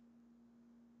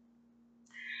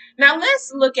 Now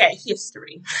let's look at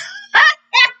history.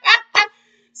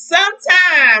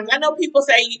 Sometimes, I know people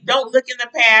say don't look in the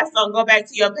past, don't go back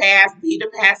to your past, be the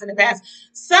past in the past.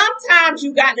 Sometimes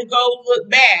you got to go look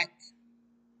back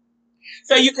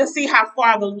so you can see how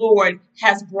far the Lord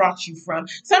has brought you from.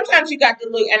 Sometimes you got to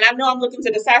look, and I know I'm looking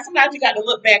to the side. Sometimes you got to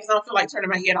look back because I don't feel like turning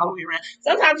my head all the way around.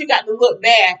 Sometimes you got to look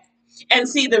back and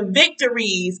see the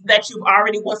victories that you've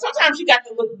already won. Sometimes you got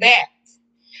to look back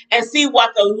and see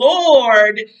what the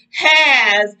Lord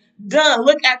has done.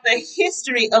 Look at the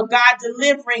history of God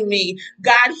delivering me,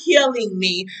 God healing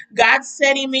me, God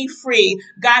setting me free,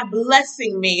 God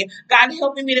blessing me, God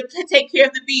helping me to take care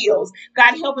of the bills,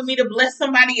 God helping me to bless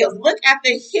somebody else. Look at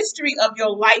the history of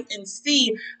your life and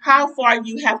see how far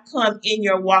you have come in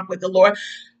your walk with the Lord.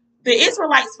 The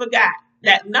Israelites forgot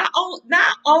that not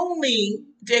only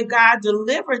did God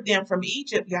deliver them from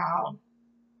Egypt, y'all,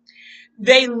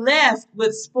 they left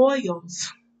with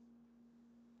spoils.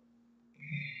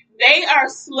 They are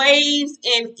slaves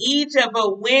in Egypt,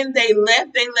 but when they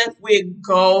left with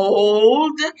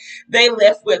gold. They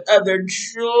left with other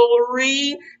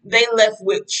jewelry. They left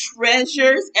with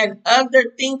treasures and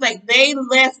other things. Like, they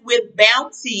left with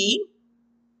bounty.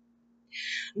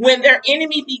 When their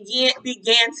enemy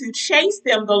began to chase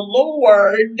them, the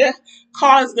Lord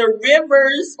caused the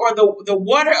rivers or the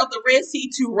water of the Red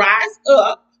Sea to rise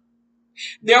up.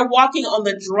 They're walking on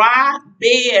the dry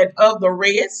bed of the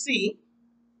Red Sea.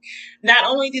 Not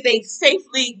only did they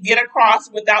safely get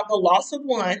across without the loss of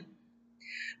one,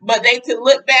 but they could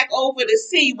look back over the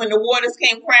sea when the waters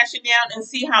came crashing down and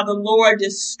see how the Lord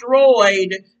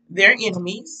destroyed their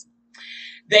enemies.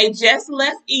 They just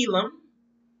left Elam,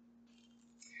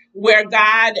 where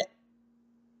God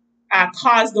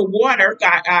caused the water.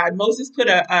 Moses put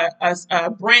a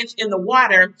branch in the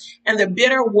water, and the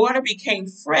bitter water became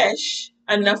fresh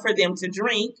enough for them to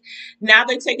drink. Now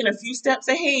they're taking a few steps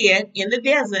ahead in the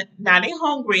desert. Now they're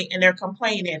hungry and they're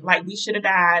complaining like we should have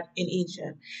died in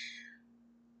Egypt.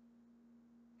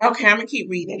 Okay, I'm gonna keep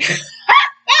reading.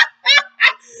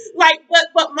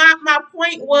 But my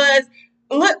point was,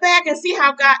 look back and see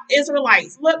how God,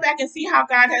 Israelites, look back and see how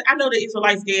God has, I know the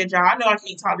Israelites dead, y'all. I know I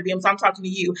can't talk to them, so I'm talking to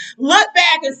you. Look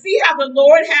back and see how the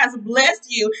Lord has blessed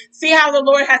you. See how the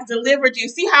Lord has delivered you.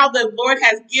 See how the Lord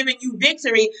has given you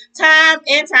victory time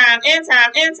and time and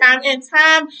time and time and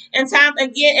time and time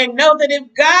again. And know that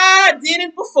if God did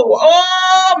it before,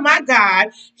 oh my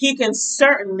God, He can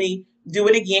certainly do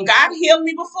it again. God healed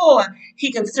me before.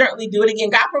 He can certainly do it again.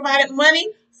 God provided money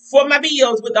for my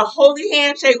bills with a holy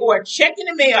handshake or a check in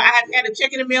the mail. I have had a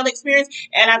check in the mail experience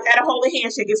and I've had a holy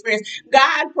handshake experience.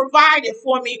 God provided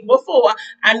for me before.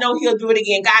 I know He'll do it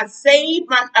again. God saved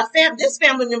this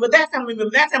family member, that family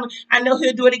member, that family. I know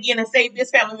He'll do it again and save this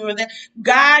family member. That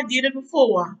God did it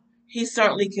before. He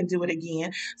certainly can do it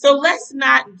again. So let's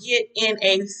not get in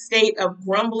a state of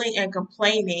grumbling and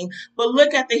complaining, but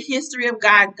look at the history of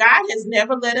God. God has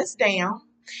never let us down.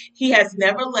 He has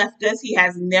never left us. He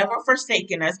has never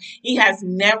forsaken us. He has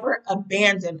never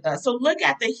abandoned us. So look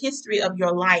at the history of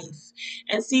your life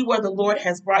and see where the Lord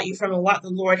has brought you from and what the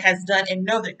Lord has done, and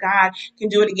know that God can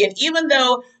do it again. Even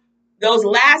though those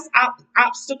last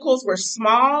obstacles were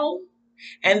small,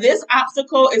 and this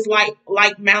obstacle is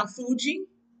like Mount Fuji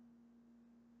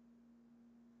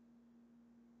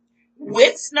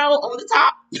with snow on the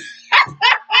top.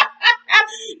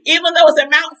 Even though it's a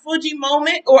Mount Fuji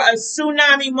moment or a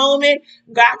tsunami moment,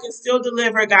 God can still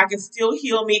deliver. God can still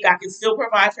heal me. God can still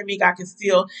provide for me. God can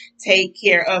still take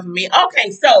care of me.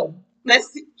 Okay, so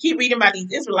let's keep reading about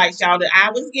these Israelites, y'all. That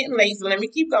I was getting late, so let me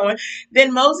keep going.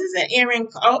 Then Moses and Aaron.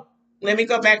 Oh, let me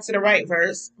go back to the right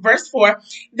verse. Verse 4.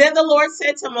 Then the Lord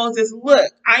said to Moses,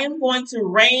 look, I am going to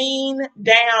rain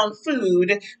down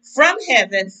food from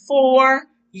heaven for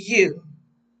you.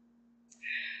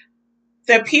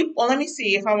 The people, let me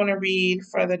see if I want to read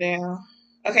further down.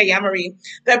 Okay, yeah, I'm going to read.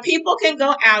 The people can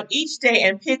go out each day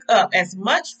and pick up as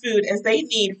much food as they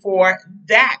need for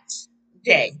that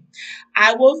day.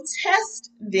 I will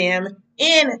test them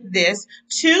in this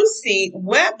to see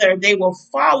whether they will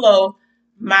follow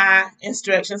my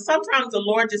instructions. Sometimes the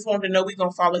Lord just wants to know we're going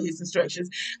to follow his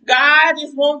instructions. God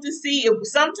just wants to see if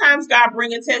sometimes God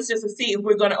brings a test just to see if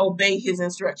we're going to obey his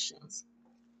instructions.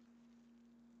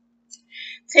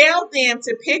 Tell them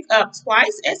to pick up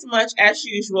twice as much as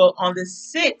usual on the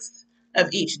 6th of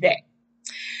each day.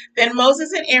 Then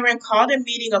Moses and Aaron called a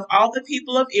meeting of all the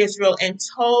people of Israel and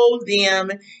told them,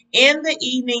 in the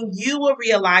evening you will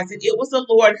realize that it was the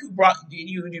Lord who brought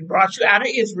you out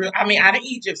of out of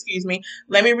Egypt, excuse me.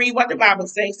 Let me read what the Bible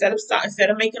says instead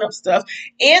of making up stuff.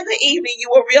 In the evening you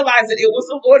will realize that it was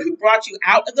the Lord who brought you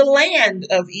out of the land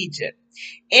of Egypt.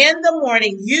 In the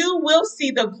morning, you will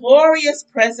see the glorious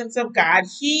presence of God.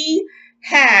 He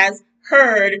has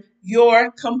heard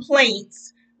your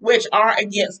complaints, which are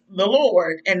against the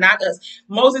Lord and not us.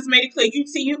 Moses made it clear.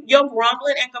 Your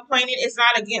grumbling and complaining is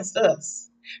not against us.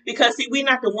 Because, see, we're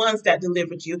not the ones that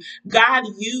delivered you. God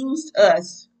used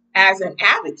us as an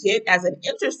advocate, as an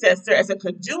intercessor, as a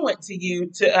conduit to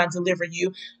you to deliver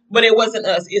you. But it wasn't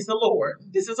us. It's the Lord.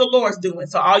 This is the Lord's doing.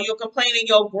 So all your complaining,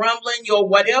 your grumbling, your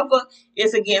whatever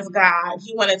is against God.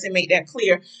 He wanted to make that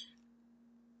clear.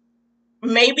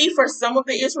 Maybe for some of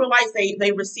the Israelites,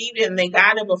 they received it and they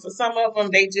got it, but for some of them,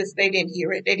 they didn't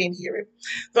hear it. They didn't hear it.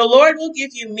 The Lord will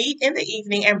give you meat in the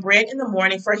evening and bread in the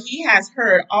morning, for he has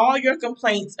heard all your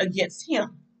complaints against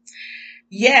him.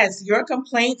 Yes, your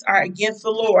complaints are against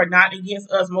the Lord, not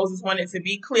against us. Moses wanted to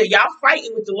be clear. Y'all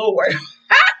fighting with the Lord.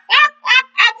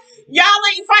 Y'all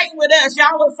ain't fighting with us.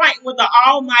 Y'all are fighting with the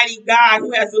Almighty God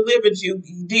who has delivered you.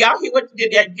 Do y'all hear what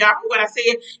I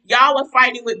said? Y'all are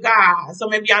fighting with God. So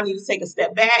maybe y'all need to take a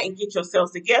step back and get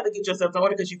yourselves together, get yourselves in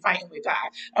order because you're fighting with God.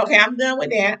 Okay, I'm done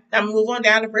with that. I'm gonna move on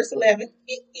down to verse 11.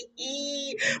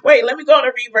 Wait, let me go to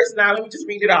read verse 9. Let me just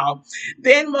read it all.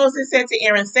 Then Moses said to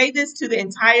Aaron, say this to the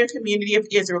entire community of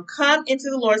Israel. Come into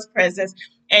the Lord's presence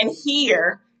and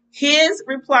hear his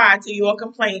reply to your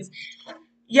complaints.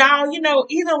 Y'all,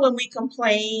 even when we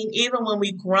complain, even when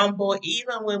we grumble,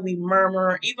 even when we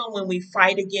murmur, even when we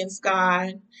fight against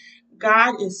God,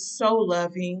 God is so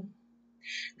loving.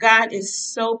 God is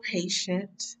so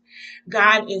patient.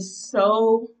 God is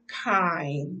so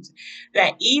kind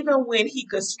that even when he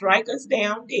could strike us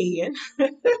down dead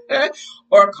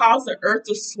or cause the earth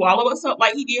to swallow us up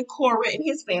like he did Korah and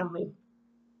his family,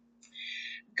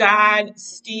 God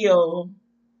still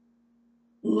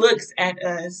looks at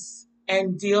us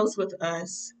and deals with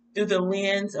us through the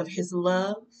lens of his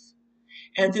love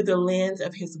and through the lens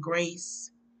of his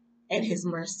grace and his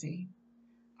mercy.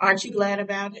 Aren't you glad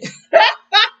about it?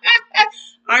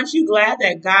 Aren't you glad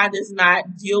that God does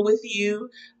not deal with you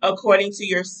according to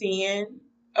your sin,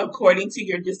 according to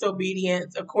your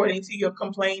disobedience, according to your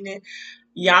complaining?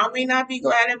 Y'all may not be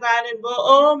glad about it, but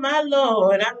oh my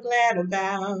Lord, I'm glad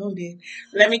about it.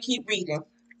 Let me keep reading.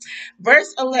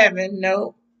 Verse 11,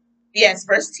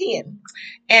 verse 10.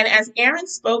 And as Aaron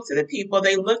spoke to the people,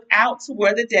 they looked out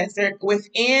toward the desert.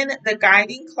 Within the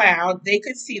guiding cloud, they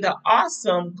could see the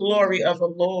awesome glory of the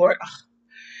Lord.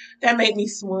 That made me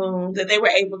swoon, that they were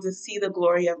able to see the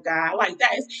glory of God. Like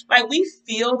that is like we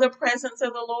feel the presence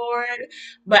of the Lord,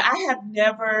 but have I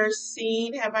ever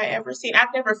seen? I've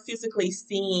never physically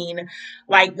seen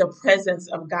like the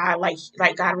presence of God, like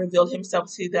God revealed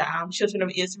himself to the children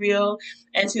of Israel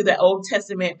and to the Old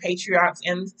Testament patriarchs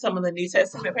and some of the New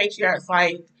Testament patriarchs.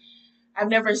 Like I've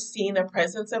never seen the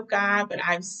presence of God, but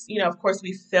of course,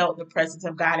 we felt the presence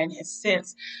of God and has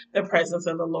sensed the presence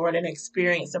of the Lord and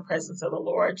experienced the presence of the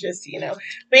Lord.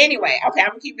 But anyway, okay, I'm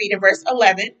gonna keep reading verse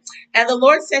 11. And the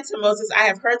Lord said to Moses, I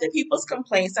have heard the people's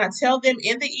complaints. Now tell them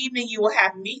in the evening you will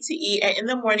have meat to eat, and in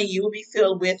the morning you will be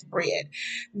filled with bread.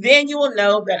 Then you will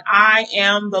know that I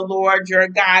am the Lord your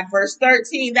God. Verse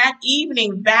 13, that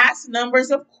evening, vast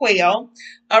numbers of quail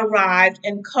arrived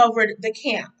and covered the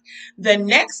camp. The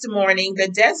next morning, the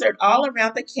desert all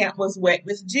around the camp was wet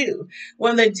with dew.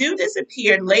 When the dew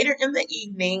disappeared later in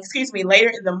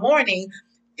the morning,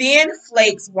 thin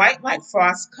flakes, white like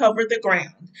frost, covered the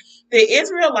ground. The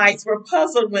Israelites were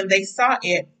puzzled when they saw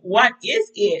it. What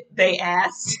is it? They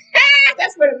asked.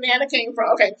 That's where the manna came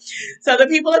from. Okay. So the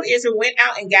people of Israel went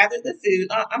out and gathered the food.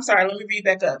 I'm sorry, let me read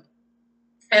back up.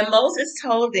 And Moses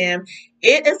told them,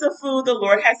 it is the food the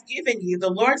Lord has given you. The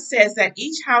Lord says that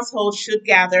each household should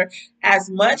gather as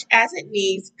much as it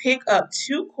needs, pick up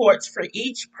 2 quarts for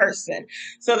each person.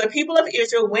 So the people of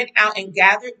Israel went out and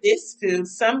gathered this food,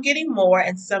 some getting more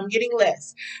and some getting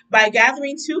less. By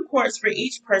gathering 2 quarts for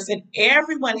each person,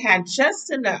 everyone had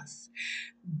just enough.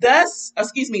 Those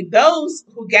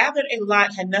who gathered a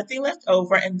lot had nothing left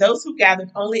over, and those who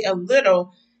gathered only a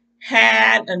little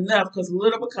had enough, because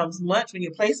little becomes much when you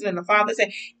place it in the Father's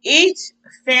hand. Each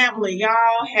family,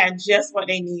 y'all, had just what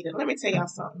they needed. Let me tell y'all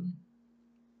something.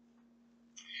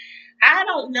 I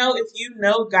don't know if you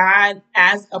know God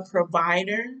as a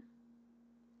provider,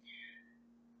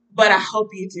 but I hope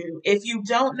you do. If you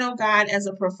don't know God as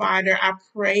a provider, I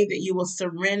pray that you will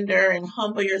surrender and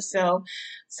humble yourself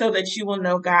so that you will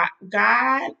know God.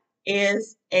 God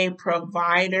is a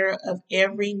provider of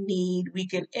every need we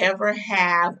could ever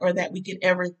have or that we could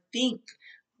ever think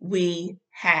we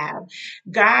have.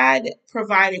 God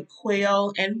provided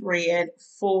quail and bread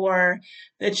for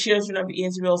the children of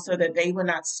Israel so that they would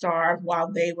not starve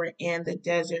while they were in the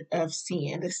desert of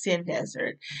sin, the sin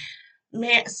desert.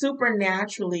 Man,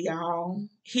 supernaturally, y'all,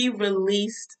 he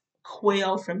released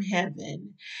quail from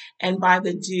heaven, and by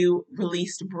the dew,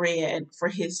 released bread for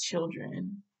his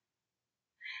children.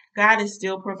 God is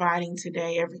still providing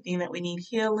today everything that we need: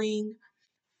 healing,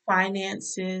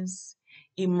 finances,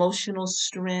 emotional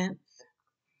strength,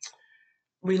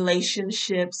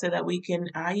 relationships, so that we can,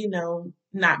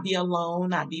 not be alone,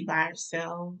 not be by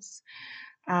ourselves.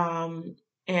 um,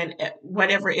 and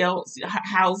whatever else,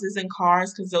 houses and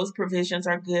cars, because those provisions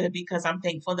are good, because I'm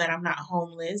thankful that I'm not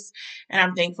homeless, and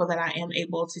I'm thankful that I am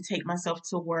able to take myself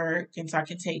to work, and so I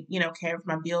can take, care of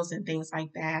my bills and things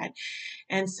like that.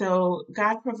 And so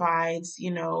God provides,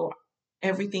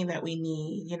 everything that we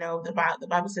need. The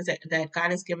Bible says that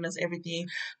God has given us everything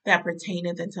that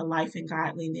pertaineth unto life and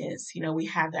godliness. We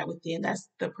have that within. That's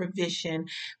the provision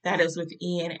that is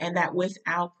within, and that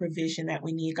without provision that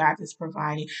we need, God is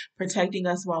providing, protecting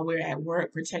us while we're at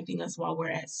work, protecting us while we're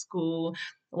at school,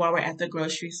 while we're at the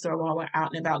grocery store, while we're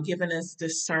out and about, giving us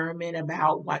discernment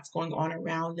about what's going on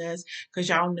around us. Because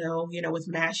y'all know, with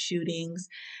mass shootings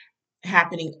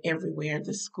happening everywhere: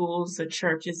 the schools, the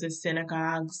churches, the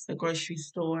synagogues, the grocery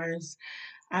stores,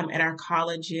 and our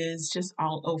colleges, just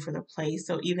all over the place.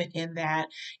 So even in that,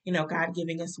 God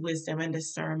giving us wisdom and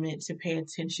discernment to pay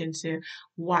attention to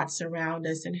what's around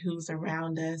us and who's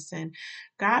around us. And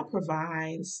God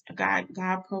provides. God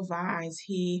provides.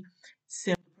 He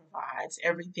simply provides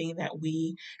everything that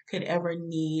we could ever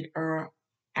need or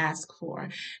ask for.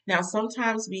 Now,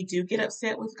 sometimes we do get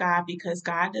upset with God because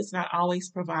God does not always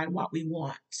provide what we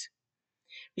want,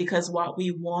 because what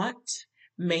we want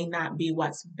may not be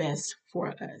what's best for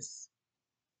us.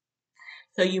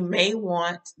 So you may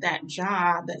want that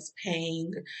job that's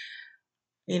paying,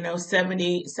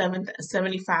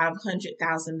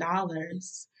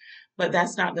 $75,000, but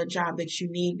that's not the job that you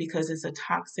need because it's a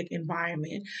toxic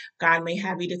environment. God may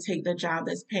have you to take the job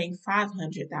that's paying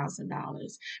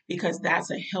 $500,000 because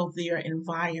that's a healthier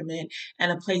environment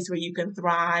and a place where you can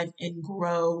thrive and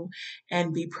grow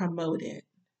and be promoted.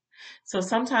 So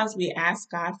sometimes we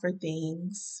ask God for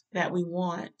things that we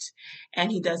want,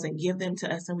 and He doesn't give them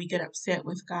to us, and we get upset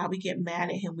with God. We get mad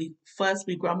at Him. We fuss,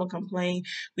 we grumble, complain,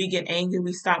 we get angry.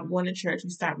 We stop going to church.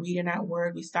 We stop reading our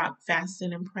word. We stop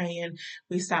fasting and praying.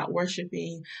 We stop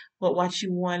worshiping. But what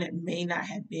you wanted may not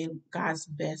have been God's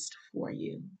best for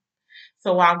you.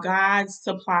 So while God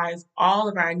supplies all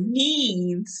of our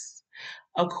needs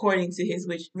according to his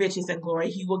riches and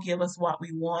glory, he will give us what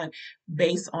we want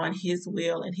based on his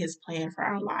will and his plan for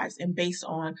our lives and based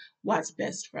on what's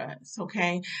best for us.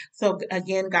 Okay. So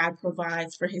again, God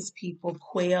provides for his people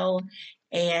quail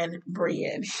and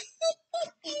bread.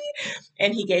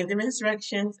 And he gave them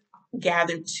instructions: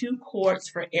 gather 2 quarts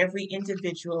for every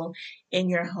individual in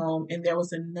your home. And there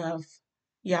was enough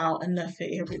Y'all, enough for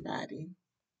everybody.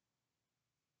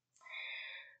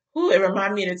 Ooh, it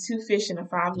reminded me of the 2 fish and the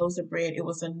 5 loaves of bread. It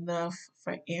was enough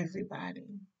for everybody.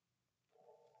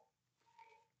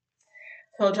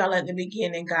 Told y'all at the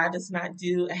beginning, God does not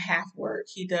do a half work.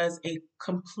 He does a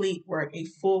complete work, a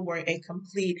full work, a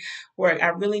complete work. I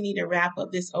really need to wrap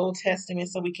up this Old Testament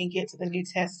so we can get to the New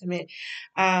Testament.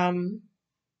 Um,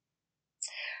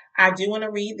 I do want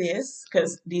to read this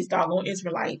because these doggone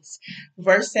Israelites.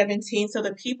 Verse 17. So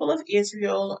the people of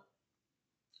Israel,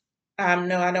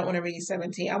 no, I don't want to read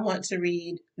 17. I want to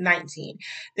read 19.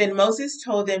 Then Moses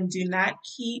told them, do not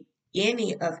keep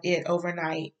any of it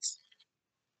overnight.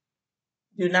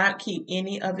 Do not keep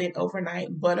any of it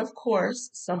overnight. But of course,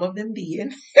 some of them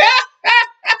did.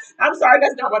 I'm sorry,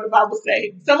 that's not what the Bible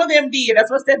say. Some of them did. That's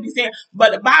what Stephanie saying.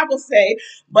 But the Bible say,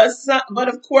 but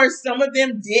of course, some of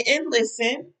them didn't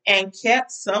listen and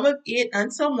kept some of it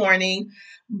until morning.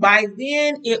 By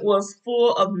then, it was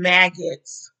full of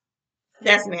maggots.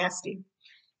 That's nasty.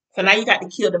 So now you got to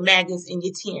kill the maggots in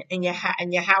your tent, in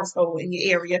your household, in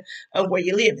your area of where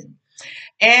you're living.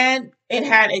 And it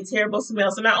had a terrible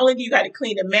smell. So not only do you got to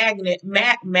clean the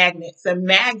the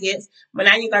maggots, but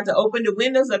now you got to open the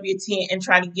windows of your tent and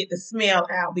try to get the smell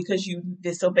out because you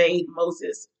disobeyed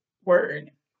Moses'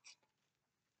 word.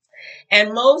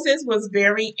 And Moses was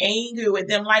very angry with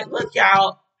them. Like, look,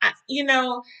 y'all,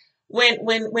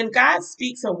 when God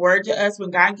speaks a word to us, when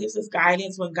God gives us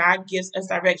guidance, when God gives us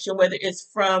direction, whether it's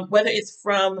from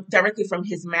directly from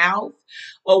His mouth,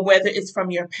 or whether it's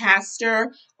from your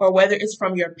pastor, or whether it's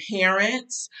from your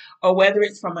parents, or whether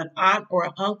it's from an aunt or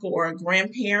an uncle or a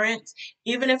grandparent,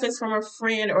 even if it's from a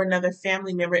friend or another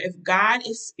family member, if God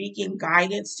is speaking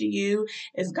guidance to you,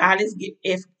 if God is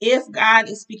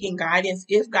speaking guidance,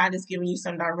 if God is giving you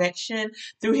some direction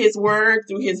through His word,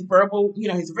 through His verbal,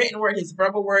 His written word, His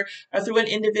verbal word, or through an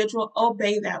individual,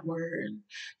 obey that word.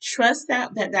 Trust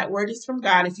that word is from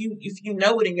God. If you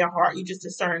know it in your heart, you just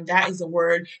discern that is a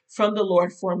word from the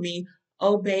Lord for me.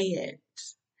 Obey it,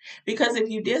 because if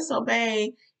you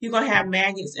disobey, you're gonna have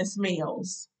maggots and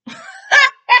smells.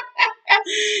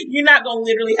 You're not gonna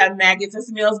literally have maggots and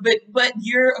smells, but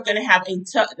you're gonna have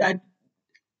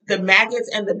the maggots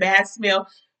and the bad smell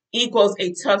equals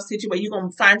a tough situation. You're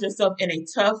going to find yourself in a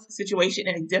tough situation,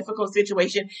 in a difficult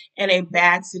situation, in a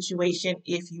bad situation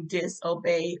if you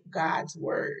disobey God's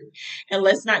word. And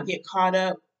let's not get caught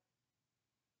up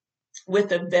with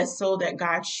the vessel that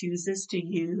God chooses to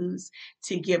use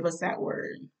to give us that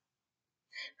word.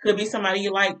 Could be somebody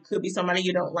you like, could be somebody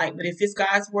you don't like. But if it's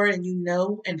God's word and you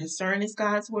know and discern it's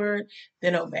God's word,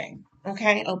 then obey.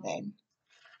 Okay? Obey.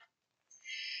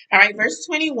 All right, verse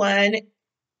 21.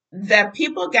 The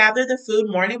people gathered the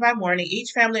food morning by morning,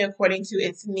 each family according to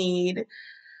its need.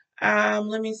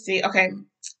 Let me see. Okay.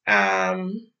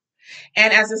 And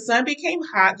as the sun became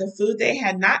hot, the food they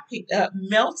had not picked up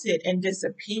melted and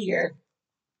disappeared.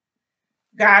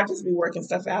 God just be working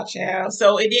stuff out, child.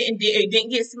 So it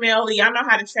didn't get smelly. Y'all know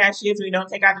how the trash is. We don't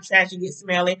take out the trash, it gets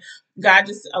smelly. God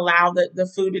just allowed the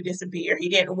food to disappear. He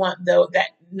didn't want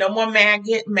that no more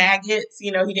maggots.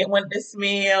 He didn't want the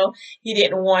smell. He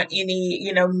didn't want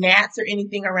any, gnats or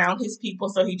anything around his people.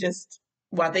 So he just,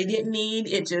 what they didn't need,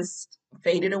 it just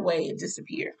faded away. It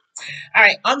disappeared. All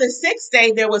right. On the 6th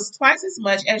day, there was twice as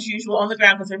much as usual on the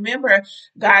ground. Because remember,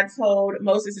 God told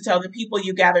Moses to tell the people,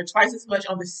 you gather twice as much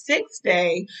on the 6th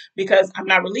day because I'm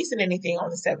not releasing anything on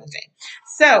the 7th day.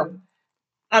 So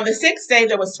on the 6th day,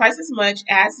 there was twice as much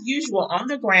as usual on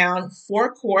the ground,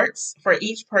 4 quarts for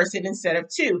each person instead of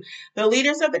 2. The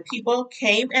leaders of the people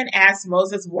came and asked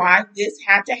Moses why this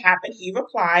had to happen. He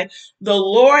replied, the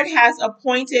Lord has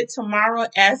appointed tomorrow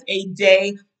as a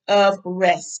day of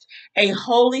rest, a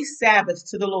holy Sabbath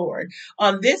to the Lord.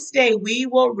 On this day, we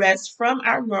will rest from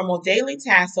our normal daily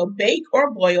tasks. So bake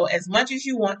or boil as much as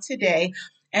you want today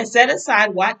and set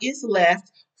aside what is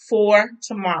left for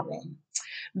tomorrow.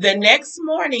 The next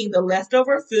morning, the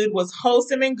leftover food was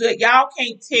wholesome and good. Y'all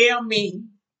can't tell me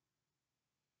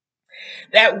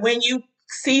that when you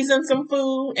season some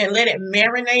food and let it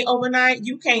marinate overnight,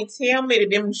 you can't tell me that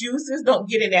them juices don't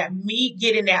get in that meat,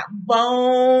 get in that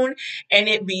bone, and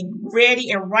it be ready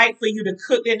and right for you to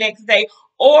cook the next day.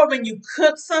 Or when you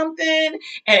cook something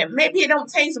and maybe it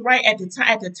don't taste right at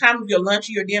the time of your lunch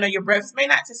or your dinner, your breakfast, may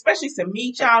not, especially some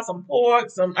meat, y'all, some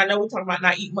pork, I know we're talking about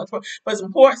not eating much pork, but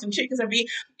some pork, some chicken, some beef,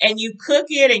 and you cook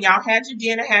it and y'all had your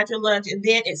dinner, had your lunch, and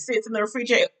then it sits in the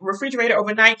refrigerator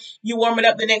overnight. You warm it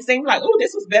up the next day, you're like, oh,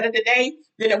 this was better today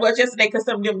than it was yesterday because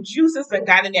some of them juices that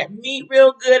got in that meat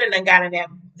real good and then got in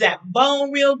that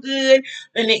bone real good,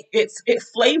 and it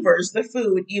flavors the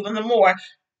food even the more.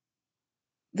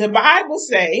 The Bible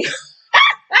say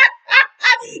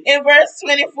In verse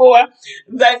 24,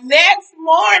 the next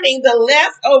morning, the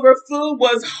leftover food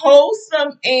was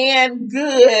wholesome and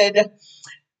good,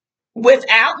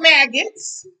 without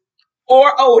maggots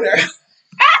or odor,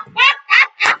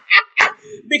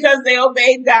 because they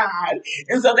obeyed God.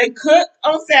 And so they cooked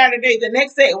on Saturday. The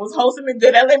next day it was wholesome and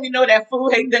good. That let me know that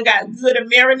food had done got good and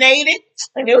marinated,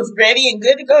 and it was ready and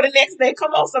good to go the next day.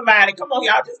 Come on, somebody. Come on,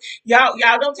 y'all. Just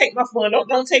y'all don't take my fun.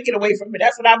 Don't take it away from me.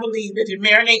 That's what I believe. That you're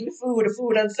marinating the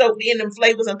food unsoaked in them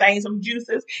flavors and things, some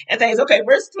juices and things. Okay,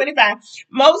 verse 25.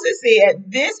 Moses said,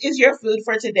 "This is your food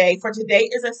for today, for today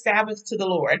is a Sabbath to the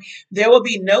Lord. There will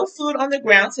be no food on the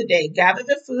ground today. Gather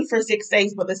the food for 6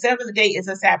 days, but the seventh day is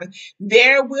a Sabbath.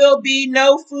 There will be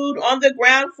no food on the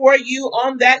ground for you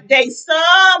on that day."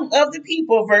 Some of the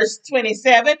people, verse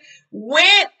 27,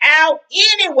 went out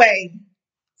anyway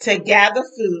to gather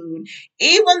food,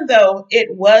 even though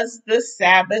it was the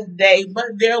Sabbath day, but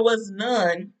there was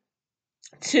none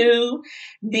to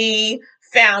be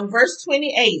found. Verse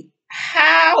 28.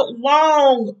 How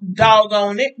long,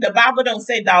 doggone it? The Bible don't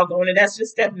say doggone it. That's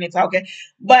just Stephanie talking.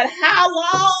 But how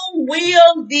long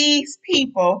will these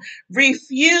people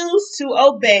refuse to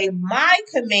obey my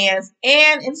commands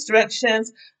and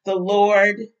instructions? The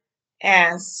Lord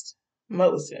asked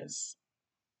Moses.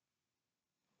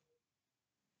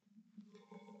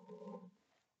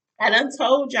 I done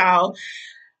told y'all,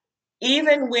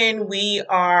 even when we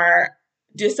are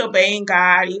disobeying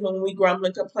God, even when we grumble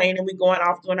and complain and we going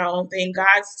off doing our own thing,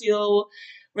 God still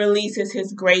releases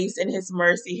his grace and his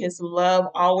mercy. His love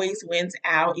always wins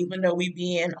out, even though we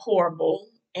being horrible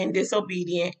and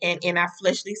disobedient and in our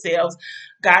fleshly selves.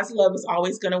 God's love is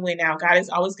always going to win out. God is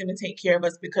always going to take care of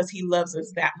us because he loves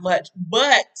us that much.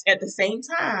 But at the same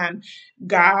time,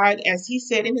 God, as he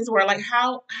said in his word, like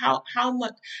how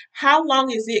long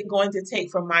is it going to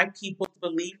take for my people to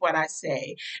believe what I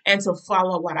say and to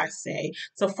follow what I say,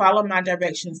 to follow my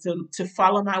directions, to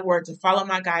follow my word, to follow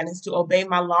my guidance, to obey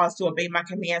my laws, to obey my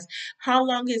commands? How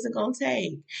long is it going to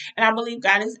take? And I believe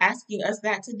God is asking us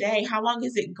that today. How long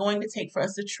is it going to take for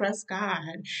us to trust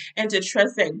God and to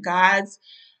trust that God's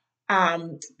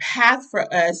path for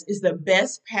us is the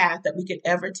best path that we could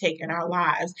ever take in our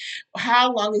lives?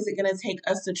 How long is it going to take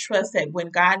us to trust that when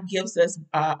God gives us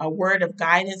a word of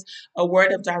guidance, a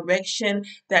word of direction,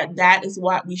 that that is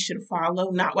what we should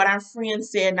follow? Not what our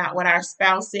friends said, not what our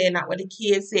spouse said, not what the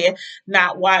kids said,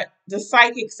 not what the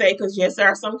psychics say, because yes, there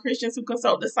are some Christians who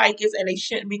consult the psychics and they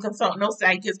shouldn't be consulting no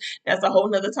psychics. That's a whole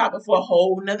nother topic for a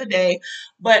whole nother day.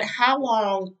 But how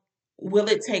long will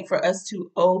it take for us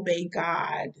to obey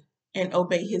God and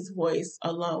obey his voice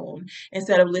alone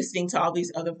instead of listening to all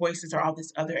these other voices or all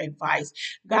this other advice?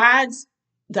 God's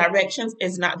directions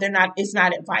is not, they're not, it's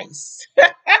not advice.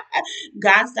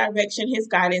 God's direction, his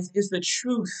guidance is the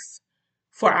truth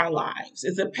for our lives.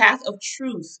 It's a path of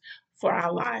truth for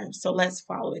our lives. So let's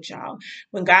follow it, y'all.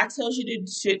 When God tells you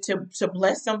to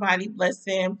bless somebody, bless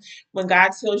them. When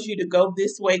God tells you to go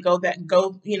this way, go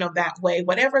that way.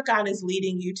 Whatever God is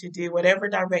leading you to do, whatever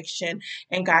direction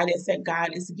and guidance that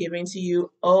God is giving to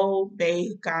you,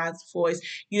 obey God's voice.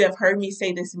 You have heard me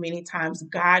say this many times.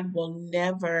 God will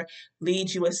never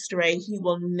lead you astray. He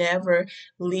will never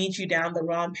lead you down the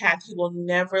wrong path. He will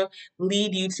never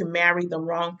lead you to marry the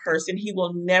wrong person. He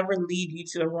will never lead you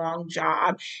to the wrong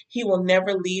job. He will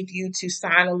never lead you to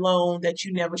sign a loan that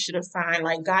you never should have signed.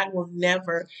 Like, God will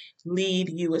never lead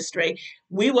you astray.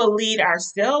 We will lead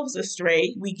ourselves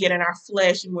astray. We get in our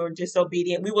flesh and we're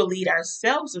disobedient. We will lead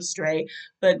ourselves astray,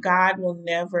 but God will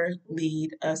never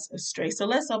lead us astray. So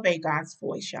let's obey God's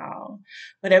voice, y'all.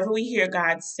 Whatever we hear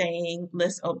God saying,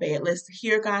 let's obey it. Let's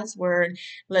hear God's word.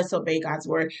 Let's obey God's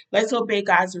word. Let's obey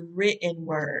God's written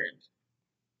word.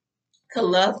 To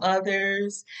love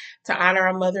others, to honor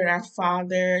our mother and our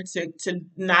father, to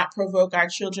not provoke our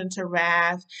children to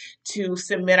wrath, to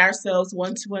submit ourselves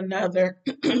one to another,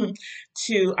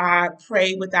 to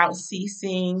pray without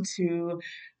ceasing, to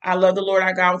love the Lord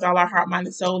our God with all our heart, mind,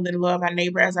 and soul, and love our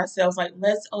neighbor as ourselves. Like,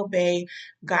 let's obey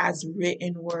God's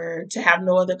written word, to have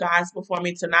no other gods before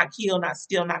me, to not kill, not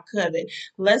steal, not covet.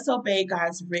 Let's obey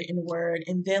God's written word,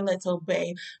 and then let's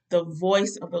obey the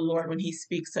voice of the Lord when he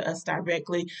speaks to us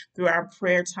directly through our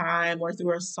prayer time or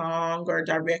through a song or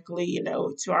directly,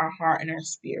 to our heart and our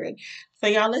spirit. So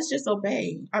y'all, let's just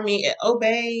obey. I mean,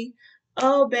 obey,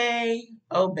 obey,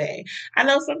 obey. I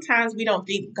know sometimes we don't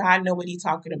think God know what he's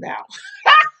talking about.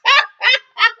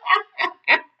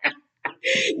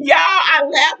 Y'all, I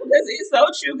laugh because it's so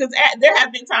true. Because there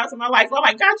have been times in my life where I'm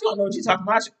like, God, you don't know what you're talking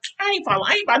about. I ain't following.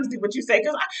 I ain't about to do what you say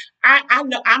because I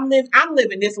know I'm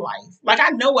living this life. Like I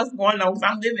know what's going on because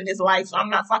I'm living this life. So I'm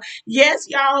not following. Yes,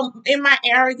 y'all, in my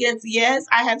arrogance, yes,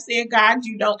 I have said, God,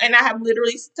 you don't, and I have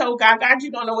literally told God, God,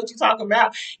 you don't know what you're talking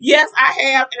about. Yes, I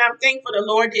have, and I'm thankful the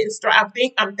Lord didn't strike.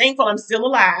 I'm thankful I'm still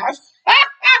alive.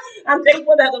 I'm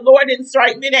thankful that the Lord didn't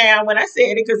strike me down when I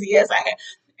said it, because yes, I have.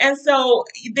 And so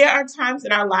there are times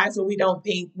in our lives where we don't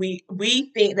think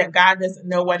we think that God doesn't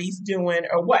know what He's doing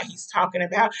or what He's talking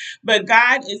about, but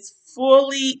God is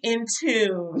fully in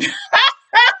tune.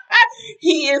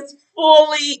 He is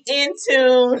fully in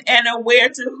tune and aware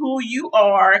to who you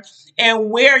are and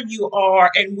where you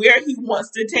are and where he wants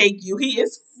to take you. He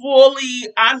is fully,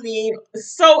 I mean,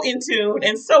 so in tune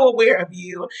and so aware of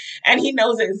you. And he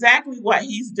knows exactly what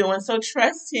he's doing. So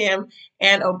trust him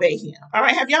and obey him. All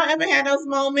right. Have y'all ever had those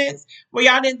moments where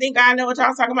y'all didn't think I know what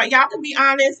y'all talking about? Y'all can be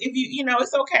honest. If you know,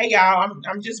 it's okay, y'all.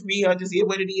 I'm just real. Just hear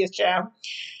what it is, child.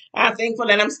 I'm thankful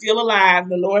that I'm still alive.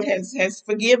 The Lord has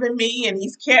forgiven me and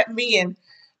He's kept me, and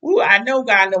ooh, I know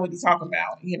God know what He's talking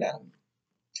about.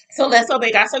 So let's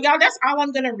obey God. So y'all, that's all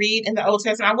I'm going to read in the Old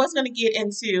Testament. I was going to get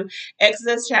into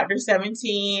Exodus chapter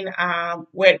 17,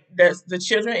 where the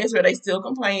children of Israel, they still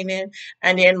complaining,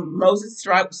 and then Moses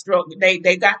struck.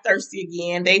 They got thirsty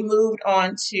again. They moved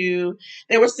from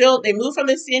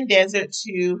the Sin Desert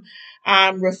to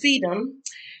Rephidim.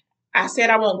 I said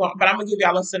I won't walk, but I'm gonna give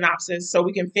y'all a synopsis so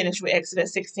we can finish with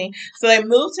Exodus 16. So they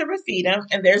moved to Rephidim,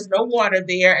 and there's no water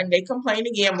there, and they complain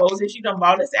again. Moses, you done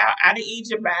brought us out of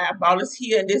Egypt, brought us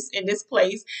here in this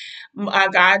place.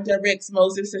 God directs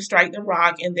Moses to strike the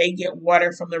rock, and they get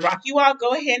water from the rock. You all go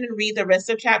ahead and read the rest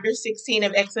of chapter 16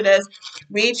 of Exodus.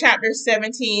 Read chapter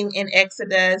 17 in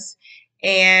Exodus.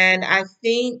 And I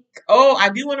think, I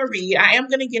do want to read. I am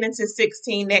going to get into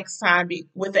 16 next time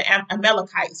with the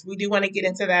Amalekites. We do want to get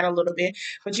into that a little bit.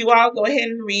 But you all go ahead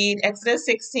and read Exodus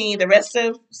 16, the rest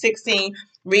of 16,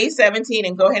 read 17,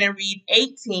 and go ahead and read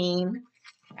 18.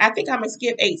 I think I'm going to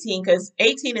skip 18 because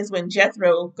 18 is when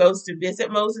Jethro goes to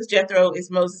visit Moses. Jethro is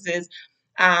Moses's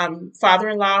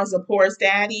father-in-law, Zipporah's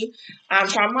daddy.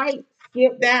 So I might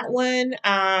skip that one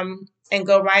and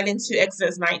go right into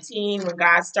Exodus 19 when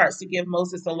God starts to give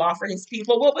Moses the law for his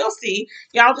people. Well, we'll see.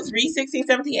 Y'all just read 16,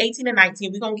 17, 18, and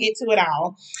 19. We're going to get to it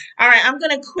all. All right, I'm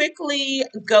going to quickly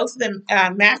go to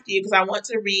the Matthew because I want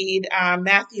to read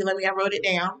Matthew. I wrote it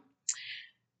down.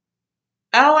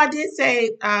 Oh, I did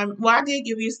say, I did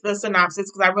give you the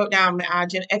synopsis because I wrote down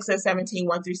Exodus 17,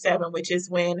 1 through 7, which is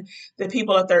when the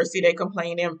people are thirsty, they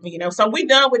complain, so we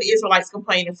done with the Israelites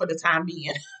complaining for the time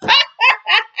being.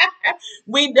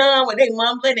 We done with they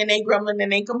mumbling and they grumbling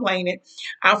and they complaining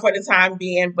for the time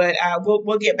being. But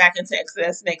we'll get back into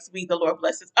Exodus next week. The Lord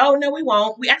bless us. Oh, no, we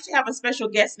won't. We actually have a special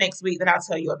guest next week that I'll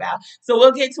tell you about. So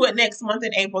we'll get to it next month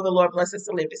in April. The Lord bless us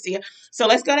to live to see it. So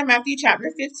let's go to Matthew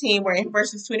chapter 15. We're in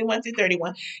verses 21 through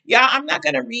 31. Y'all, I'm not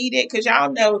going to read it because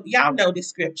y'all know this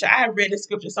scripture. I have read this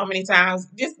scripture so many times.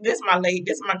 This is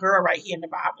my girl right here in the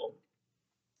Bible.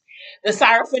 The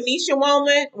Syrophoenician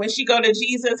woman, when she go to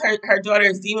Jesus, her daughter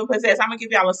is demon possessed. I'm gonna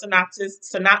give y'all a synopsis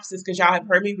because y'all have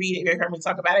heard me read it, you heard me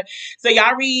talk about it. So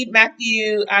y'all read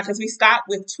Matthew because we stopped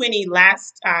with 20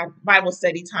 last Bible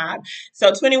study time.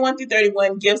 So 21 through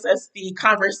 31 gives us the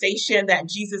conversation that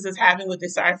Jesus is having with the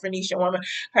Syrophoenician woman.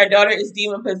 Her daughter is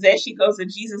demon possessed. She goes to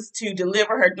Jesus to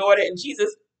deliver her daughter, and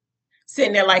Jesus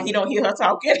sitting there like he don't hear her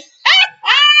talking.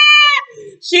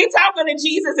 She talking to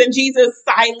Jesus and Jesus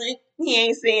silent. He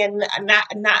ain't saying not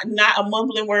a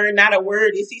mumbling word, not a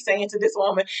word is he saying to this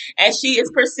woman. And she is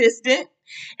persistent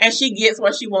and she gets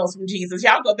what she wants from Jesus.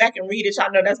 Y'all go back and read it.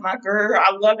 Y'all know that's my girl.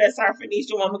 I love that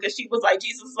Syrophoenician woman because she was like,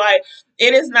 Jesus was like,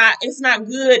 it's not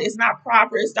good, it's not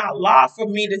proper, it's not law for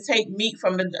me to take meat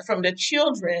from the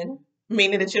children,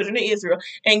 meaning the children of Israel,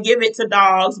 and give it to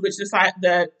dogs, which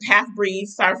the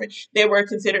half-breeds, they were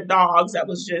considered dogs. That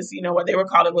was just, what they were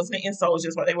called. It wasn't an insult,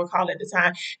 just what they were called at the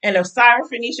time. And the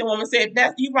Syrophoenician woman said,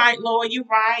 "That you right, Lord, you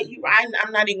right.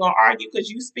 I'm not even going to argue because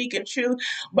you speaking truth.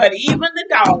 But even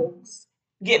the dogs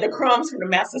get the crumbs from the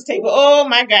master's table." Oh,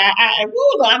 my God. I'm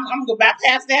going to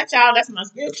bypass that, y'all. That's my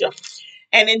scripture.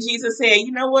 And then Jesus said,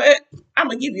 you know what? I'm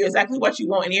going to give you exactly what you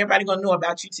want, and everybody going to know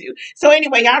about you too. So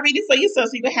anyway, y'all read it for yourself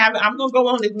so you can have it. I'm going to go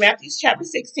on to Matthew chapter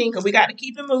 16 because we got to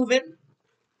keep it moving.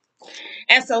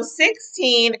 And so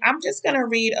 16, I'm just going to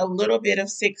read a little bit of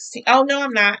 16. Oh, no,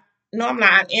 I'm not. No, I'm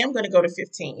not. I am going to go to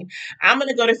 15. I'm going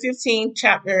to go to 15,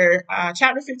 chapter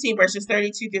 15, verses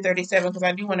 32 through 37, because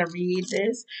I do want to read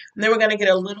this. And then we're going to get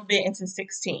a little bit into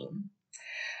 16.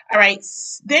 All right.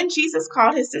 Then Jesus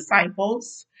called his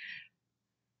disciples.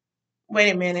 Wait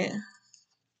a minute.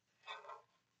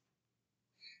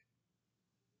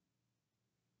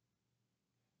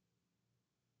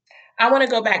 I want to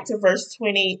go back to verse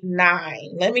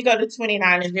 29. Let me go to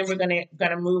 29 and then we're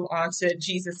gonna move on to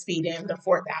Jesus feeding the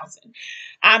 4,000.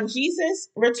 Jesus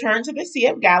returned to the Sea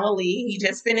of Galilee. He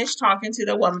just finished talking to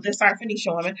the woman, the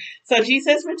Syrophoenician woman. So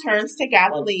Jesus returns to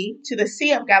Galilee, to the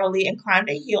Sea of Galilee, and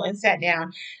climbed a hill and sat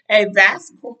down. A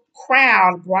vast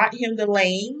crowd brought him the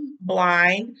lame,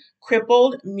 blind,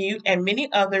 crippled, mute, and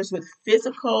many others with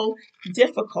physical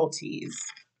difficulties,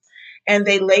 and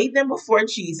they laid them before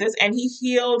Jesus, and he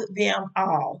healed them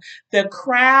all. The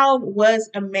crowd was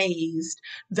amazed.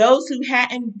 Those who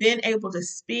hadn't been able to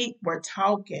speak were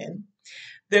talking.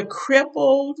 The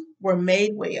crippled were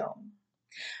made well.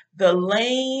 The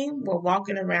lame were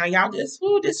walking around. Y'all just,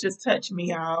 ooh, this just touched me,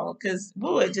 y'all, because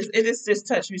it just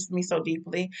touched me so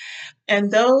deeply.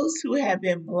 And those who had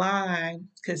been blind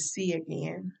could see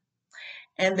again,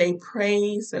 and they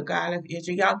praise the God of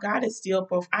Israel. Y'all, God is still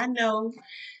both. I know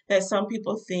that some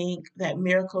people think that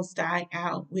miracles died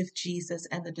out with Jesus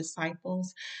and the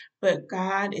disciples, but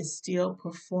God is still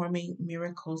performing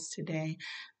miracles today.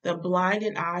 The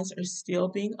blinded eyes are still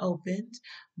being opened,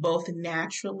 both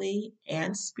naturally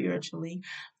and spiritually.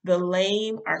 The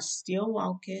lame are still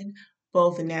walking,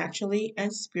 both naturally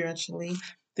and spiritually.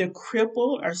 The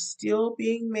crippled are still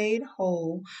being made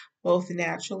whole, both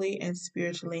naturally and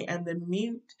spiritually. And the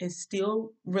mute is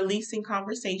still releasing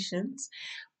conversations,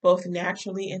 both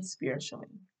naturally and spiritually.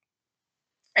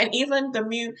 And even the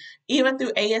mute, even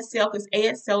through ASL, because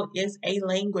ASL is a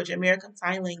language, American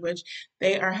Sign Language,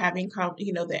 they are having,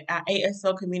 the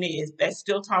ASL community is they're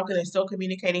still talking, they're still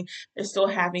communicating, they're still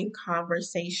having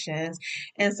conversations.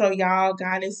 And so, y'all,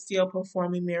 God is still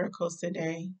performing miracles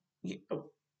today.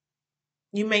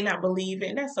 You may not believe it,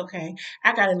 and that's okay.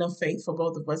 I got enough faith for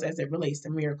both of us as it relates to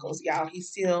miracles, y'all. He's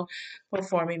still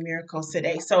performing miracles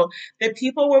today. So the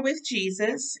people were with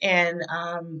Jesus, and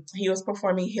he was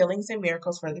performing healings and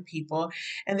miracles for the people.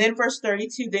 And then verse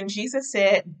 32, then Jesus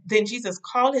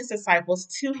called his disciples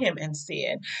to him and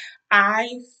said, I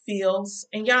feel,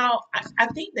 and y'all, I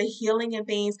think the healing and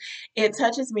things, it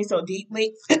touches me so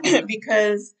deeply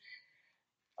because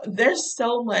there's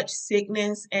so much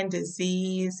sickness and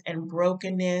disease and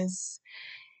brokenness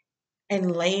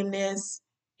and lameness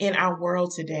in our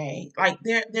world today. Like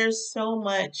there's so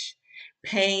much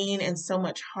pain and so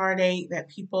much heartache that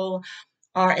people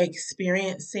are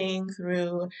experiencing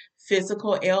through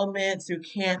physical ailments, through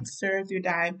cancer, through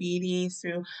diabetes,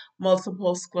 through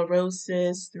multiple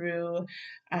sclerosis, through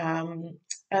um,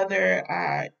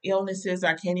 other illnesses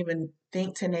I can't even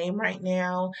think to name right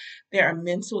now. There are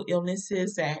mental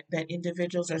illnesses that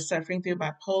individuals are suffering through: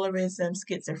 bipolarism,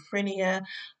 schizophrenia,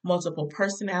 multiple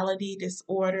personality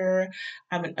disorder,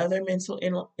 and other mental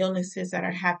illnesses that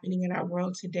are happening in our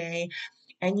world today.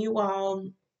 And you all,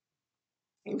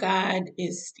 God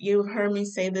is, you've heard me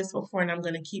say this before, and I'm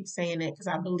going to keep saying it because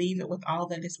I believe it with all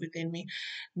that is within me.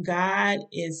 God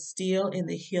is still in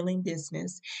the healing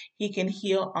business. He can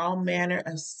heal all manner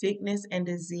of sickness and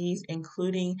disease,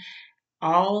 including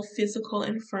all physical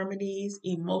infirmities,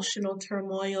 emotional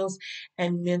turmoils,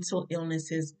 and mental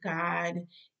illnesses. God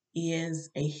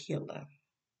is a healer.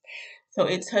 So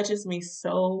it touches me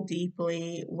so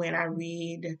deeply when I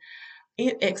read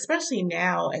it, especially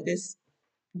now at this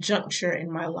juncture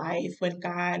in my life when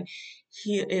God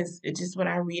he is it just when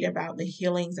I read about the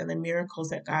healings and the miracles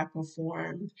that God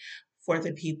performed for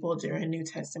the people during New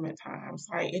Testament times.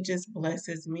 Like it just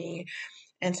blesses me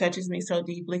and touches me so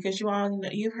deeply because you all know,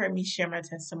 you've heard me share my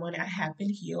testimony. I have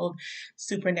been healed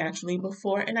supernaturally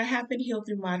before, and I have been healed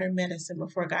through modern medicine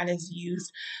before. God has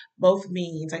used both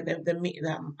means, like the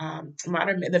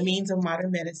means of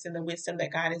modern medicine, the wisdom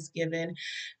that God has given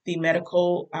the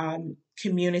medical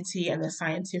community and the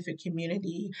scientific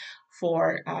community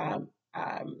for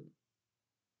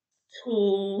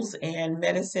tools and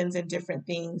medicines and different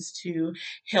things to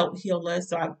help heal us.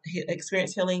 So I've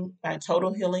experienced healing,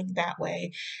 total healing that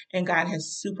way. And God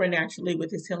has supernaturally,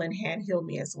 with his healing hand, healed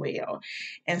me as well.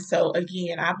 And so,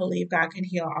 again, I believe God can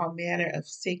heal all manner of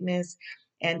sickness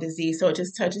and disease. So it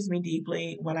just touches me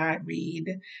deeply when I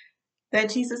read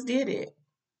that Jesus did it.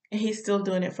 And he's still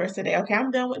doing it for us today. Okay,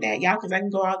 I'm done with that, y'all, because I can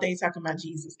go all day talking about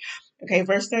Jesus. Okay,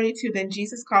 verse 32. Then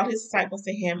Jesus called his disciples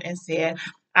to him and said,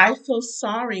 I feel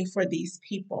sorry for these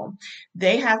people.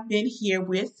 They have been here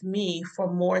with me for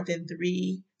for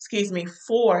 3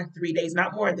 days,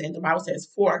 not more than, the Bible says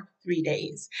for 3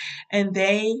 days, and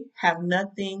they have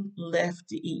nothing left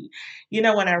to eat. You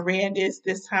know, when I read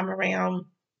this time around,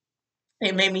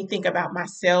 it made me think about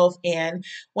myself. And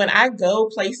when I go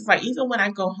places, like even when I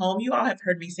go home, you all have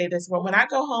heard me say this, but when I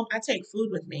go home, I take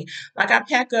food with me. Like I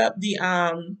pack up the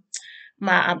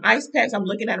my ice packs. I'm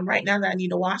looking at them right now that I need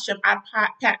to wash them. I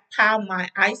pile my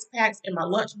ice packs in my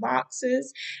lunch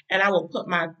boxes, and I will put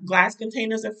my glass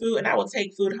containers of food, and I will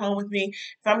take food home with me.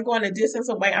 If I'm going a distance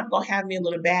away, I'm going to have me a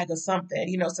little bag of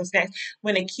something, some snacks.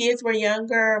 When the kids were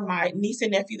younger, my niece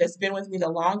and nephew that's been with me the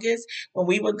longest, when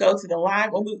we would go to the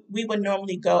live, we would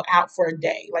normally go out for a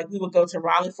day. Like we would go to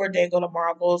Raleigh for a day, go to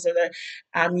Marbles or the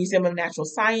Museum of Natural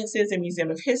Sciences and Museum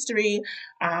of History,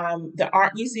 the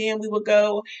Art Museum we would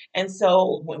go. And so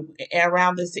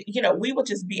around this, we would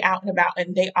just be out and about,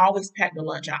 and they always packed the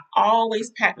lunch. I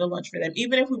always packed the lunch for them.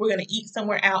 Even if we were going to eat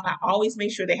somewhere out, I always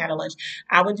made sure they had a lunch.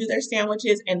 I would do their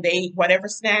sandwiches, and whatever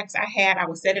snacks I had, I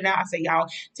would set it out. I say, y'all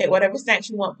take whatever snacks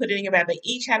you want, put it in your bag. They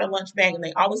each had a lunch bag, and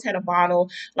they always had a bottle,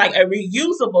 like a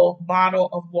reusable bottle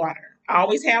of water. I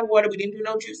always had water. We didn't do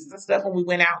no juices and stuff when we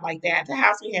went out like that. At the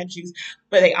house we had juice,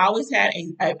 but they always had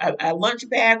a lunch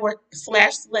bag or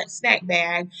slash snack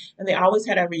bag, and they always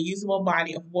had a reusable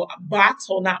bottle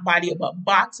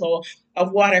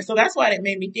of water. So that's what it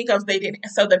made me think of. They didn't.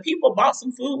 So the people bought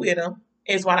some food with them,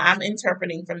 is what I'm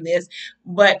interpreting from this.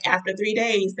 But after 3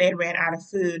 days, they ran out of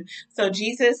food. So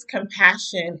Jesus'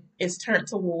 compassion is turned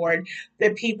toward the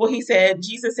people.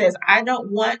 Jesus says, I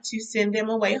don't want to send them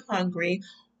away hungry,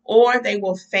 or they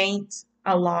will faint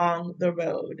along the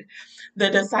road. The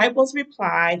disciples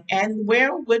replied, and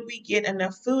where would we get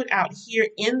enough food out here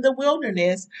in the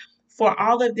wilderness for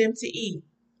all of them to eat?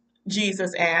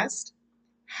 Jesus asked,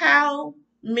 how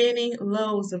many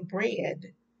loaves of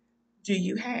bread do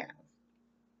you have?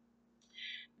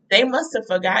 They must have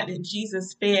forgotten that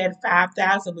Jesus fed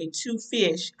 5,000 with 2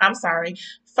 fish. I'm sorry,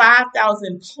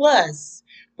 5,000 plus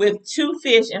with 2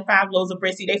 fish and 5 loaves of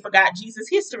bread. See, they forgot Jesus'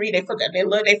 history. They forgot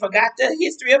the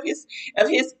history of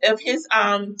his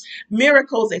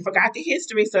miracles. They forgot the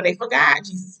history, so they forgot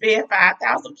Jesus fed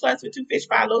 5,000 plus with 2 fish,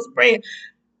 5 loaves of bread.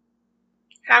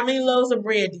 How many loaves of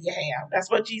bread do you have? That's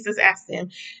what Jesus asked them.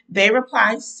 They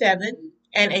replied, 7,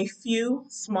 and a few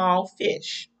small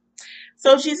fish.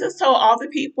 So Jesus told all the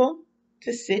people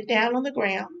to sit down on the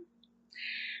ground.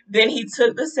 Then he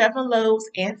took the 7 loaves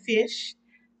and fish,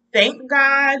 thanked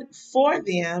God for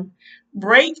them,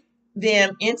 broke.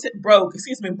 Let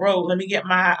me get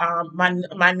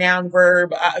my noun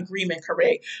verb agreement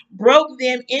correct. Broke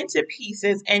them into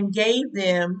pieces and gave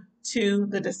them to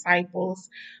the disciples,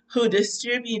 who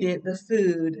distributed the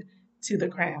food to the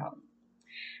crowd.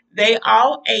 They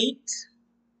all ate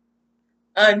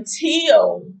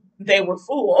until they were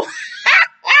full.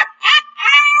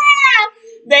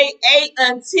 They ate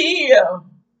until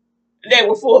they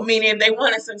were full, meaning they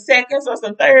wanted some seconds or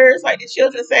some thirds, like the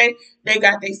children say. They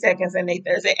got their seconds and their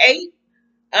thirds. They ate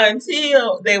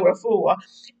until they were full.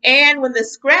 And when the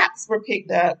scraps were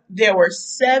picked up, there were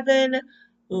 7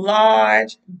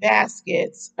 large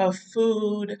baskets of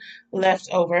food left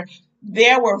over.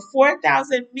 There were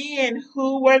 4,000 men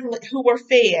who were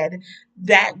fed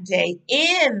that day,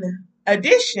 in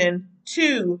addition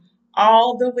to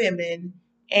all the women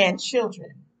and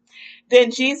children.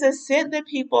 Then Jesus sent the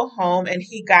people home, and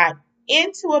he got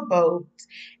into a boat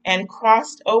and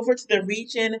crossed over to the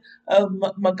region of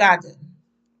Magadan.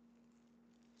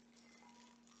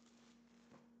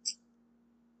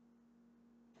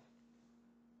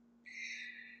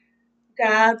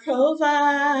 God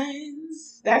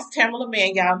provides. That's Tamala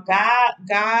Man, y'all.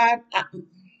 God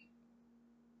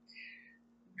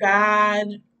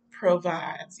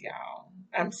provides, y'all.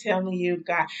 I'm telling you,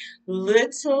 God.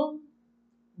 Little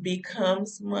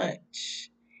becomes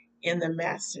much in the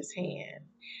master's hand.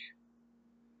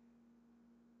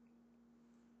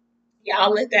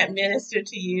 Y'all let that minister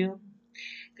to you,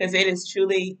 because it is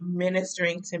truly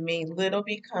ministering to me. Little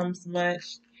becomes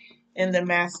much in the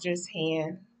master's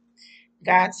hand.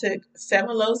 God took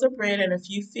 7 loaves of bread and a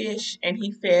few fish, and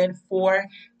he fed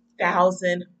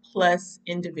 4,000 plus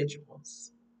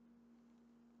individuals.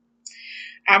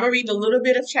 I'm going to read a little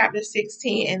bit of chapter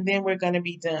 16, and then we're going to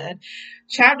be done.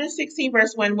 Chapter 16,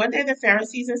 verse 1. One day the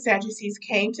Pharisees and Sadducees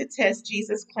came to test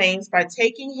Jesus' claims by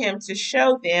taking him to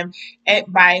show them,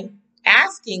 by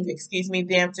asking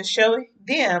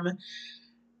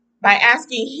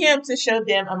him to show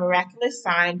them a miraculous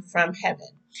sign from heaven.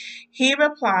 He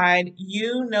replied,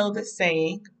 you know the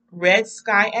saying, red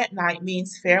sky at night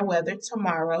means fair weather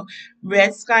tomorrow.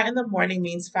 Red sky in the morning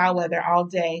means foul weather all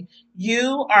day.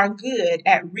 You are good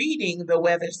at reading the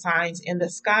weather signs in the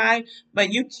sky,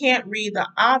 but you can't read the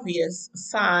obvious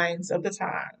signs of the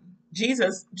time.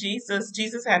 Jesus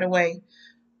had a way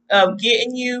of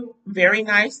getting you very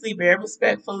nicely, very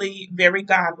respectfully, very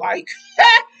godlike.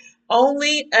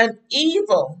 Only an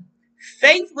evil,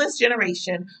 faithless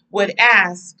generation would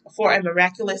ask for a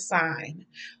miraculous sign.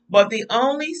 But the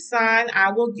only sign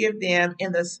I will give them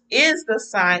in this is the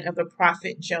sign of the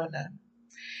prophet Jonah.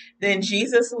 Then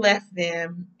Jesus left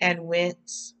them and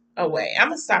went away. I'm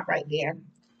going to stop right there.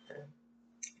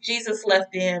 Jesus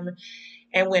left them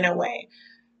and went away.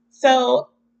 So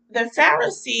the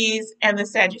Pharisees and the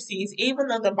Sadducees, even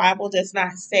though the Bible does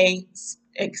not say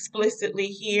explicitly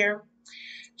here,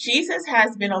 Jesus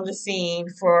has been on the scene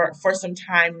for some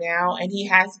time now, and he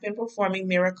has been performing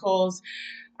miracles,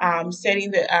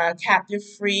 setting the captive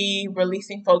free,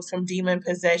 releasing folks from demon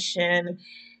possession,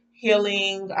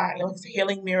 healing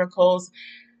miracles.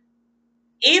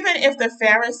 Even if the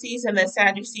Pharisees and the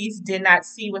Sadducees did not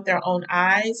see with their own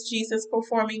eyes Jesus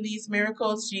performing these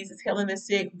miracles, Jesus healing the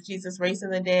sick, Jesus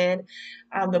raising the dead,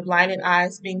 the blinded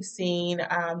eyes being seen,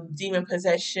 demon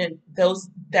possession, those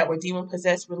that were demon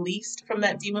possessed released from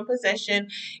that demon possession,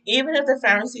 even if the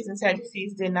Pharisees and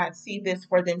Sadducees did not see this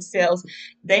for themselves,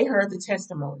 they heard the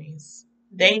testimonies.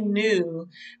 They knew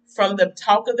from the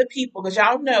talk of the people, because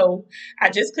y'all know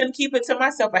I just couldn't keep it to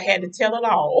myself. I had to tell it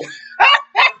all.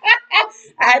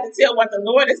 I had to tell what the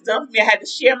Lord has done for me. I had to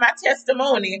share my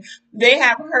testimony. They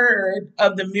have heard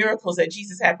of the miracles that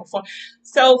Jesus had performed.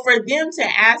 So for them to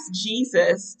ask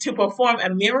Jesus to perform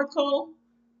a miracle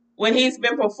when he's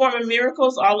been performing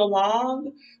miracles all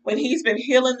along, when he's been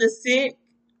healing the sick,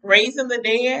 raising the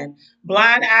dead,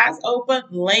 blind eyes open,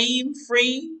 lame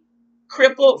free,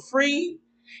 crippled free,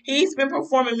 he's been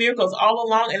performing miracles all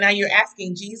along, and now you're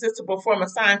asking Jesus to perform a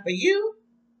sign for you?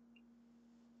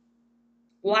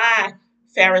 Why,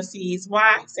 Pharisees?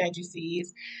 Why,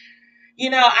 Sadducees?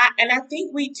 I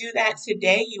think we do that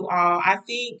today, you all. I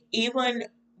think even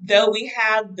though we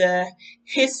have the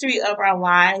history of our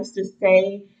lives to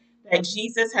say that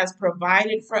Jesus has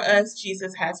provided for us,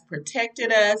 Jesus has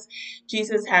protected us,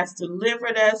 Jesus has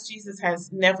delivered us, Jesus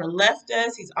has never left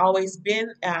us, he's always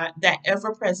been that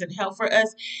ever-present help for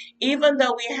us. Even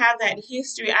though we have that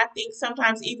history, I think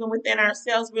sometimes even within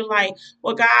ourselves, we're like,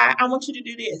 well, God, I want you to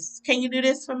do this. Can you do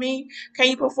this for me? Can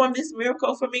you perform this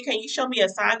miracle for me? Can you show me a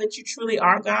sign that you truly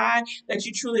are God, that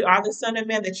you truly are the Son of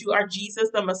Man, that you are Jesus,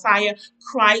 the Messiah,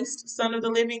 Christ, Son of the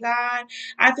living God?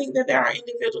 I think that there are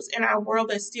individuals in our world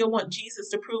that still want Jesus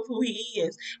to prove who he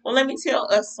is. Well, let me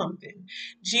tell us something.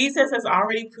 Jesus has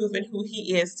already proven who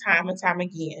he is time and time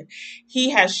again.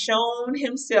 He has shown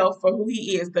himself for who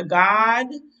he is, the God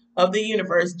of the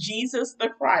universe, Jesus the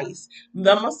Christ,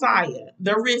 the Messiah,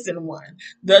 the risen one,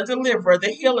 the deliverer, the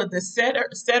healer, the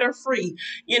setter free.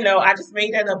 I just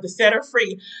made that up, the setter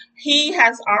free. He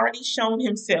has already shown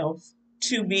himself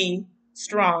to be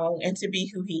strong and to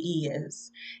be who he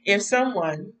is. If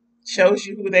someone shows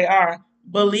you who they are,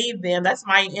 believe them. That's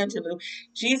my interlude.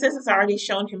 Jesus has already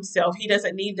shown himself. He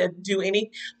doesn't need to do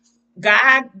any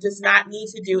God does not need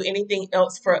to do anything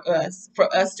else for us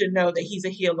to know that he's a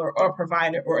healer or a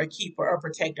provider or a keeper or a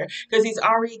protector, because he's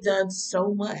already done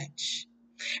so much.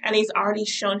 And he's already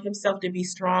shown himself to be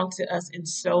strong to us in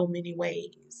so many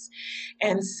ways.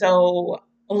 And so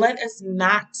let us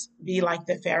not be like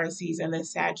the Pharisees and the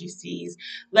Sadducees.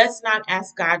 Let's not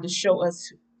ask God to show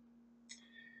us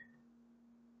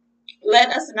Let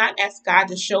us not ask God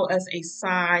to show us a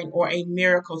sign or a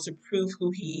miracle to prove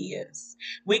who he is.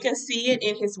 We can see it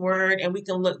in his word, and we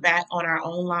can look back on our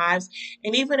own lives.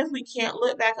 And even if we can't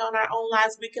look back on our own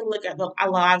lives, we can look at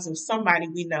our lives of somebody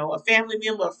we know, a family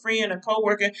member, a friend, a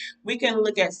coworker. We can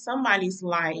look at somebody's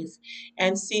life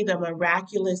and see the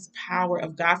miraculous power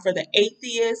of God. For the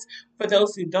atheists, for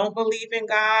those who don't believe in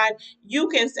God, you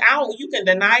can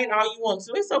deny it all you want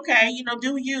to. It's okay,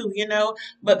 do you.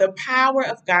 But the power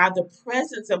of God, the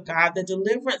presence of God, the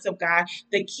deliverance of God,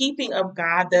 the keeping of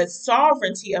God, the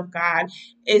sovereignty of God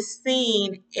is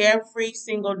seen every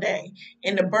single day.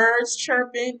 In the birds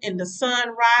chirping, in the sun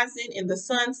rising, in the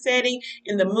sun setting,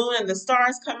 in the moon and the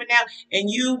stars coming out, and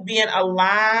you being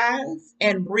alive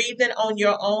and breathing on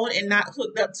your own and not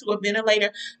hooked up to a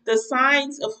ventilator. The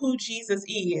signs of who Jesus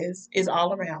is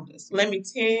all around us. Let me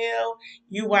tell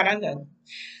you what I know.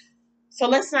 So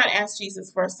let's not ask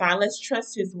Jesus for a sign. Let's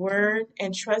trust his word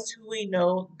and trust who we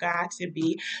know God to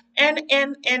be. And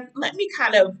let me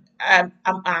kind of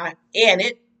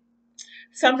edit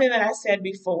something that I said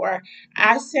before.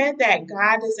 I said that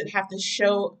God doesn't have to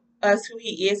show us who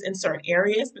he is in certain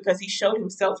areas because he showed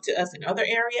himself to us in other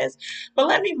areas. But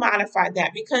let me modify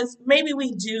that, because maybe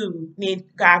we do need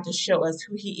God to show us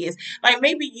who he is. Like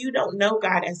maybe you don't know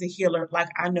God as a healer like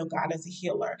I know God as a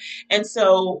healer. And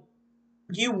so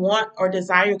you want or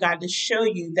desire God to show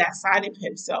you that side of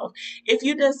himself. If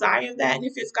you desire that, and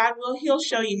if it's God will, he'll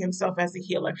show you himself as a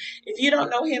healer. If you don't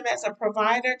know him as a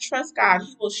provider, trust God.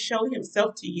 He will show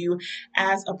himself to you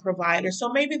as a provider. So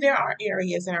maybe there are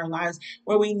areas in our lives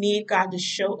where we need God to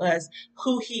show us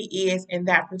who he is in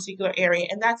that particular area,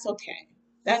 and that's okay.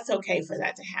 That's okay for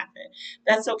that to happen.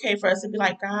 That's okay for us to be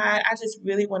like, God, I just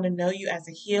really want to know you as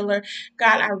a healer.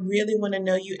 God, I really want to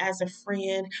know you as a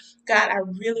friend. God, I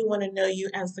really want to know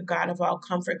you as the God of all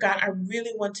comfort. God, I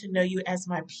really want to know you as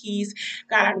my peace.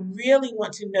 God, I really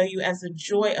want to know you as the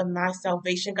joy of my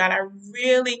salvation. God, I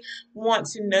really want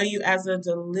to know you as a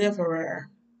deliverer.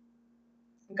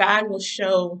 God will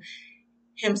show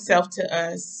himself to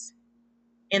us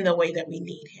in the way that we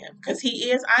need him because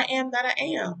he is I am that I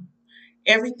am.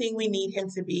 Everything we need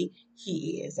him to be,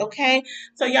 he is. Okay.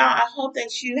 So, y'all, I hope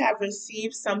that you have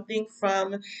received something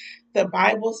from the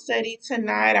Bible study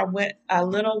tonight. I went a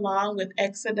little long with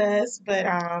Exodus, but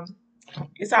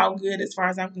it's all good as far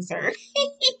as I'm concerned.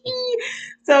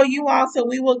 So you all, so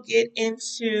we will get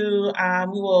into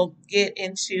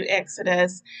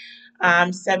Exodus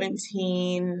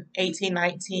 17, 18,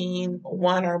 19,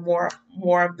 one or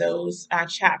more of those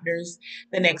chapters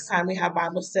the next time we have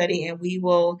Bible study. And we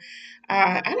will,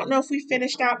 I don't know if we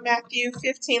finished out Matthew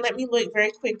 15. Let me look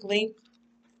very quickly.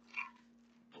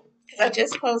 I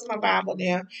just closed my Bible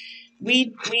down.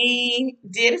 We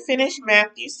did finish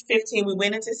Matthew 15. We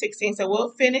went into 16, so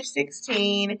we'll finish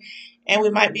 16, and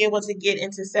we might be able to get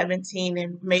into 17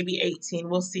 and maybe 18.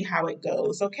 We'll see how it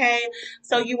goes. Okay.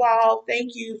 So you all,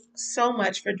 thank you so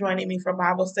much for joining me for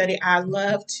Bible study. I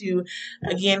love to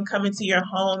again come into your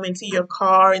home, into your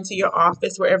car, into your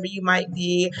office, wherever you might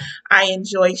be. I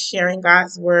enjoy sharing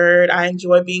God's word. I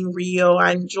enjoy being real.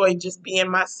 I enjoy just being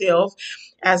myself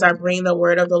as I bring the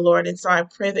word of the Lord. And so I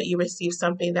pray that you receive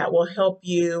something that will help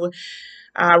you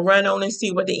run on and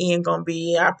see what the end going to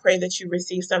be. I pray that you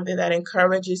receive something that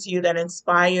encourages you, that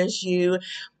inspires you,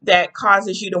 that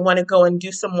causes you to want to go and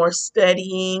do some more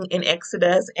studying in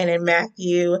Exodus and in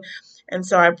Matthew. And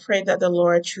so I pray that the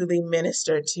Lord truly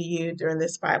ministered to you during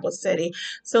this Bible study.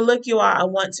 So look, you all, I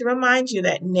want to remind you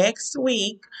that next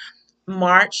week,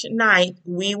 March 9th,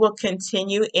 we will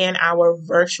continue in our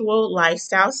virtual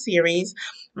lifestyle series.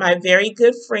 My very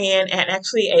good friend and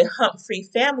actually a Humphrey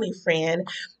family friend,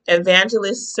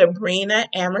 Evangelist Sabrina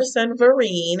Emerson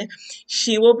Vereen,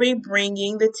 she will be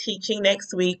bringing the teaching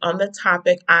next week on the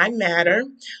topic I Matter,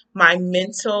 my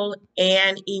mental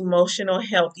and emotional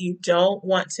health. You don't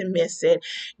want to miss it.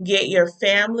 Get your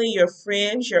family, your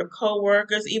friends, your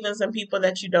coworkers, even some people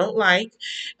that you don't like,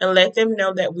 and let them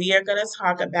know that we are going to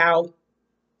talk about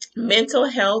mental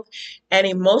health and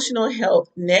emotional health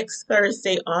next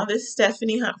Thursday on the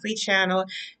Stephanie Humphrey channel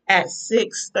at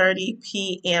 6:30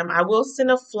 p.m. I will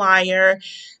send a flyer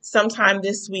sometime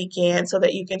this weekend so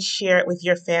that you can share it with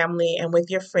your family and with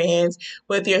your friends,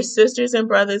 with your sisters and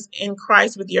brothers in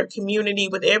Christ, with your community,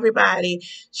 with everybody.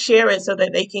 Share it so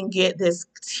that they can get this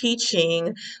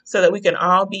teaching so that we can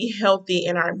all be healthy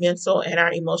in our mental and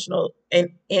our emotional and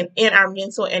in our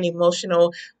mental and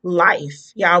emotional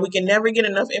life. Y'all, we can never get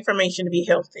enough information to be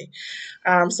healthy.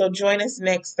 So join us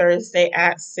next Thursday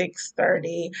at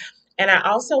 6:30. And I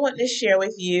also want to share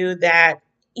with you that,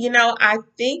 I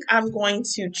think I'm going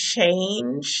to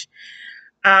change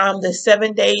the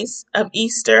 7 days of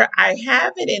Easter. I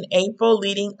have it in April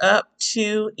leading up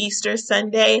to Easter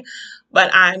Sunday, but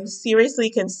I'm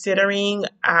seriously considering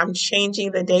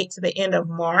changing the date to the end of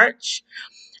March.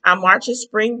 March is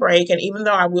spring break, and even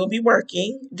though I will be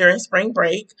working during spring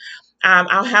break,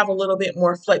 I'll have a little bit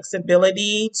more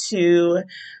flexibility to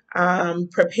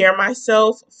prepare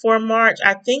myself for March.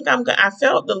 I think I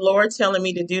felt the Lord telling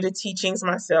me to do the teachings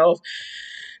myself.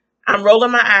 I'm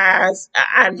rolling my eyes.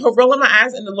 I'm rolling my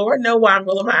eyes, and the Lord knows why I'm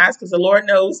rolling my eyes because the Lord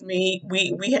knows me.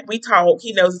 We talk.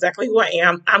 He knows exactly who I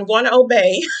am. I'm going to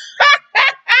obey.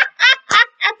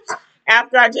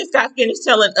 After I just got finished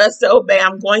telling us to obey,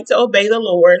 I'm going to obey the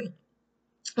Lord.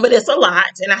 But it's a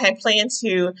lot, and I had planned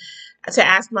to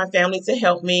ask my family to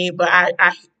help me, but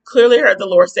I clearly heard the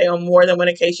Lord say on more than one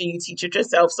occasion, you teach it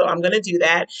yourself. So I'm going to do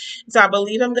that. So I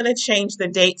believe I'm going to change the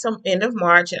date to end of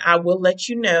March, and I will let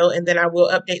you know, and then I will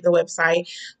update the website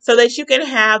so that you can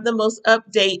have the most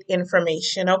update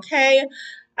information. Okay.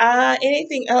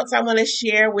 Anything else I want to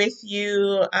share with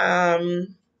you?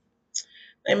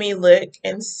 Let me look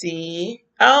and see.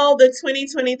 Oh, the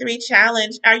 2023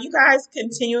 challenge. Are you guys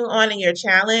continuing on in your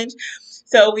challenge?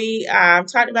 So we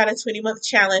talked about a 20-month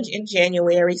challenge in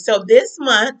January. So this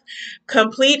month,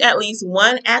 complete at least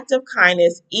one act of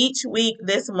kindness each week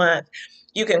this month.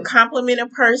 You can compliment a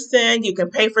person. You can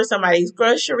pay for somebody's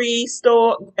groceries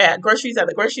at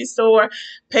the grocery store,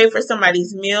 pay for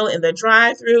somebody's meal in the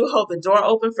drive-through, hold the door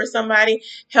open for somebody,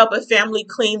 help a family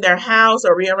clean their house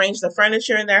or rearrange the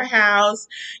furniture in their house.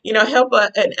 Help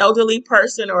an elderly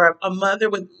person or a mother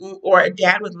with or a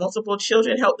dad with multiple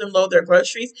children, help them load their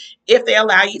groceries if they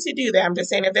allow you to do that. I'm just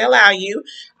saying if they allow you.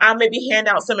 Maybe hand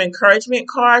out some encouragement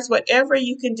cards, whatever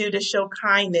you can do to show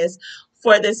kindness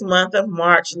for this month of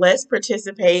March. Let's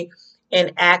participate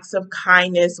in acts of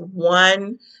kindness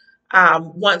once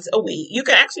a week. You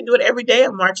can actually do it every day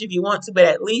of March if you want to, but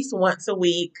at least once a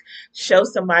week, show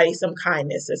somebody some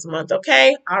kindness this month.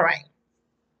 Okay? All right.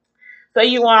 So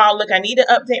you all, look, I need to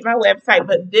update my website,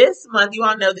 but this month, you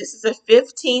all know this is the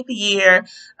 15th year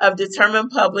of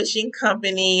Determined Publishing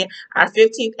Company, our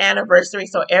 15th anniversary.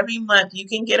 So every month you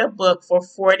can get a book for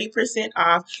 40%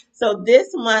 off. So this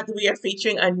month we are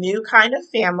featuring a new kind of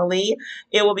family.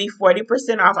 It will be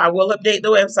 40% off. I will update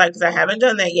the website because I haven't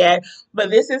done that yet. But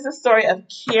this is the story of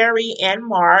Carrie and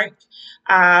Mark.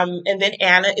 And then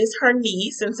Anna is her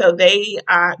niece. And so they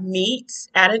meet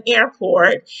at an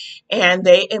airport and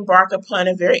they embark upon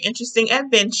a very interesting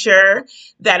adventure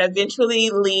that eventually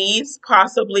leads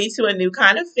possibly to a new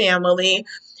kind of family.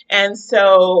 And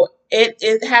so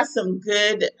it has some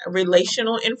good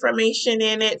relational information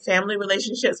in it, family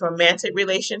relationships, romantic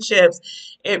relationships.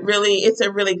 It's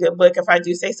a really good book if I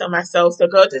do say so myself. So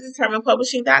go to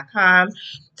determinedpublishing.com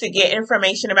to get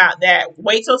information about that.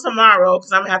 Wait till tomorrow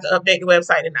because I'm gonna have to update the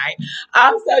website tonight.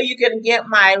 Also, you can get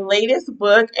my latest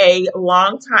book, A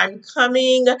Long Time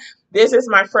Coming. This is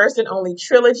my first and only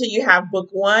trilogy. You have book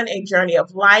 1, A Journey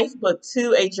of Life, book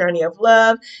 2, A Journey of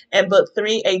Love, and book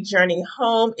 3, A Journey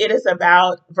Home. It is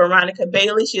about Veronica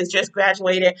Bailey. She has just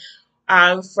graduated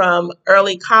from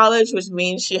early college, which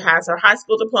means she has her high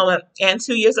school diploma and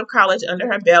 2 years of college under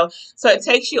her belt. So it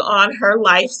takes you on her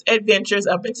life's adventures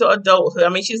up into adulthood. I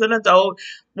mean, she's an adult.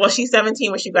 Well, she's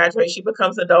 17 when she graduates. She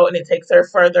becomes an adult, and it takes her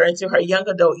further into her young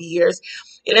adult years.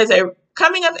 It is a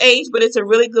coming of age, but it's a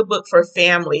really good book for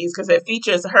families because it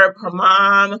features her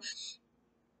mom,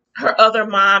 her other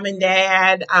mom and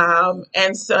dad.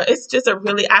 And so it's just I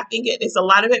think it's a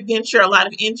lot of adventure, a lot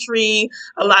of intrigue,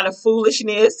 a lot of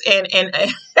foolishness and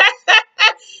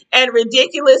and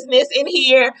ridiculousness in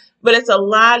here, but it's a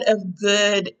lot of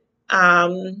good,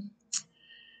 and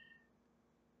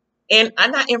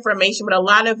not information, but a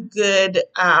lot of good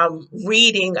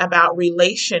reading about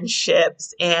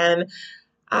relationships and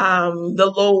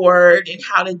the Lord and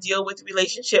how to deal with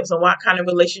relationships and what kind of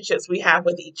relationships we have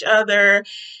with each other.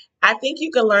 I think you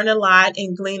can learn a lot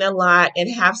and glean a lot and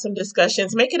have some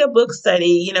discussions. Make it a book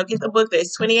study. Get the book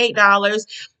that's $28.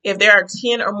 If there are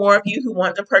 10 or more of you who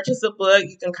want to purchase a book,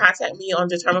 you can contact me on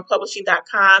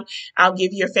determinedpublishing.com. I'll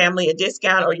give your family a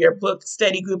discount or your book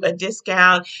study group a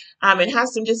discount. And have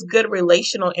some just good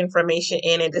relational information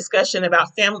in it. Discussion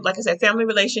about family, like I said, family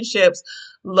relationships,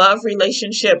 love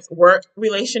relationships, work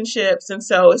relationships. And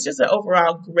so it's just an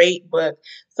overall great book.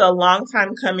 So a long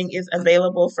time coming is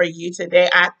available for you today.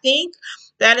 I think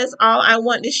that is all I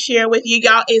want to share with you,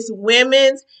 y'all. It's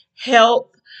women's health,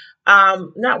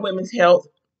 not women's health.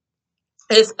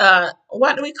 It's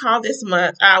what do we call this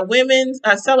month? Women's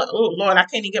oh Lord, I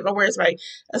can't even get my words right.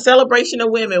 A celebration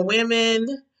of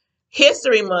women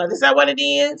history month. Is that what it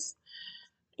is?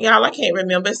 Y'all, I can't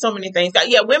remember. It's so many things.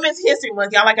 Yeah, Women's History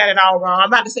Month. Y'all, I got it all wrong. I'm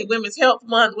about to say Women's Health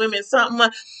Month, Women's something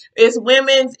month. It's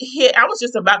Women's hit. I was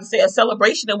just about to say a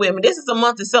celebration of women. This is a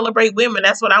month to celebrate women.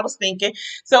 That's what I was thinking.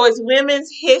 So it's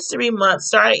Women's History Month.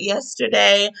 Started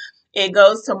yesterday. It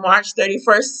goes to March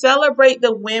 31st. Celebrate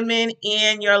the women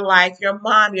in your life, your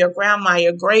mom, your grandma,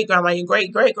 your great grandma, your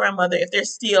great great grandmother, if they're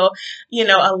still,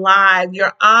 alive,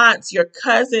 your aunts, your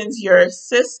cousins, your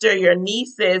sister, your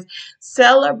nieces.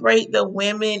 Celebrate the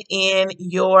women in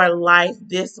your life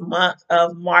this month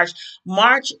of March.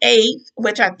 March 8th,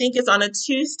 which I think is on a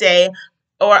Tuesday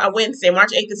or a Wednesday.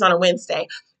 March 8th is on a Wednesday.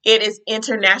 It is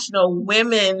International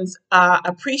Women's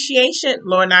Appreciation.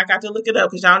 Lord, now I got to look it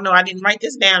up because y'all know I didn't write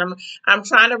this down. I'm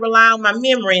trying to rely on my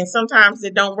memory, and sometimes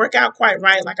it don't work out quite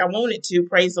right like I want it to.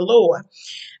 Praise the Lord.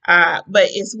 But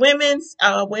it's Women's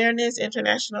Awareness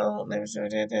International. Hold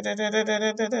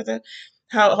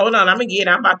on, I'm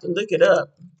about to look it up.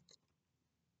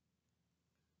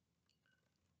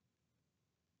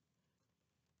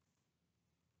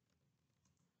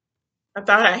 I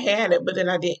thought I had it, but then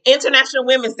I did. International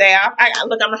Women's Day.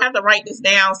 Look. I'm gonna have to write this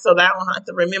down so that I don't have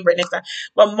to remember it next time.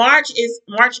 But March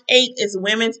 8th is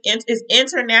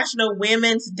International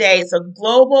Women's Day. It's a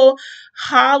global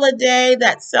holiday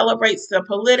that celebrates the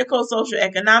political, social,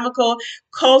 economical,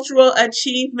 cultural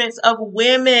achievements of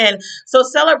women. So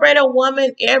celebrate a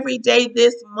woman every day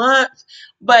this month,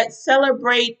 but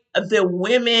celebrate the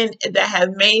women that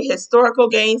have made historical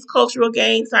gains, cultural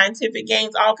gains, scientific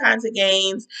gains, all kinds of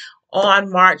gains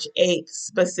on March 8th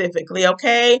specifically,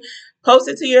 okay? Post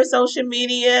it to your social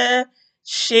media,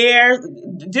 share,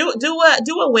 do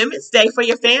a Women's Day for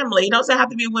your family. You don't have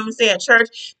to be Women's Day at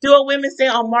church. Do a Women's Day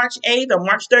on March 8th or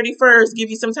March 31st. Give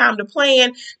you some time to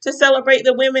plan to celebrate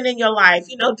the women in your life.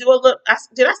 Do a little,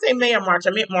 did I say May or March?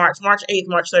 I meant March 8th,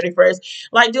 March 31st.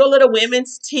 Like do a little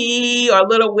women's tea or a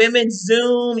little women's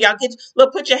Zoom. Y'all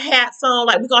put your hats on.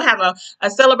 Like we're going to have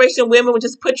a celebration women will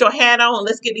just put your hat on and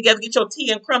let's get together, get your tea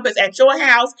and crumpets at your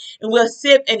house, and we'll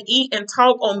sit and eat and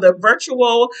talk on the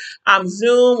virtual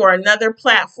Zoom or another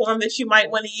platform that you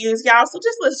might want to use, y'all. So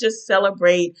let's just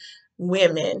celebrate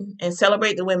women and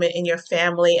celebrate the women in your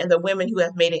family and the women who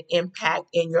have made an impact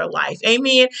in your life.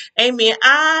 Amen. Amen.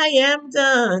 I am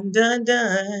done.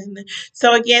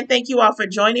 So again, thank you all for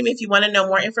joining me. If you want to know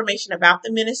more information about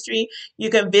the ministry, you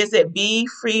can visit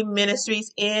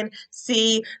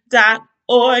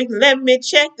BeFreeMinistriesNC.org. Let me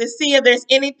check to see if there's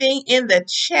anything in the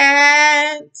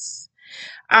chat.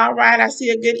 All right, I see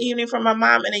a good evening from my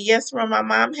mom and a yes from my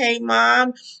mom. Hey,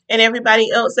 mom, and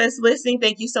everybody else that's listening,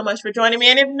 thank you so much for joining me.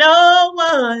 And if no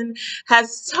one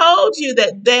has told you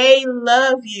that they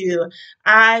love you,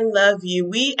 I love you.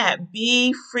 We at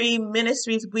Be Free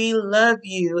Ministries, we love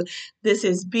you. This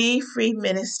is Be Free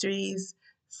Ministries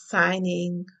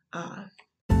signing off.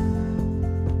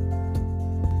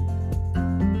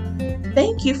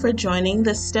 Thank you for joining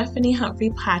the Stephanie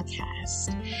Humphrey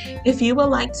podcast. If you would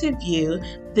like to view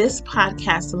this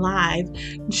podcast live,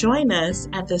 join us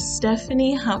at the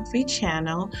Stephanie Humphrey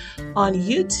channel on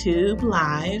YouTube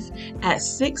live at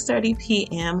 6:30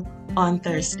 p.m. on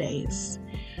Thursdays.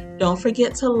 Don't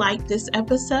forget to like this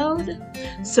episode,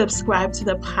 subscribe to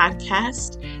the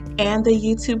podcast and the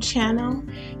YouTube channel,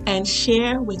 and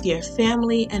share with your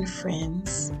family and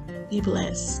friends. Be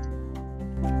blessed.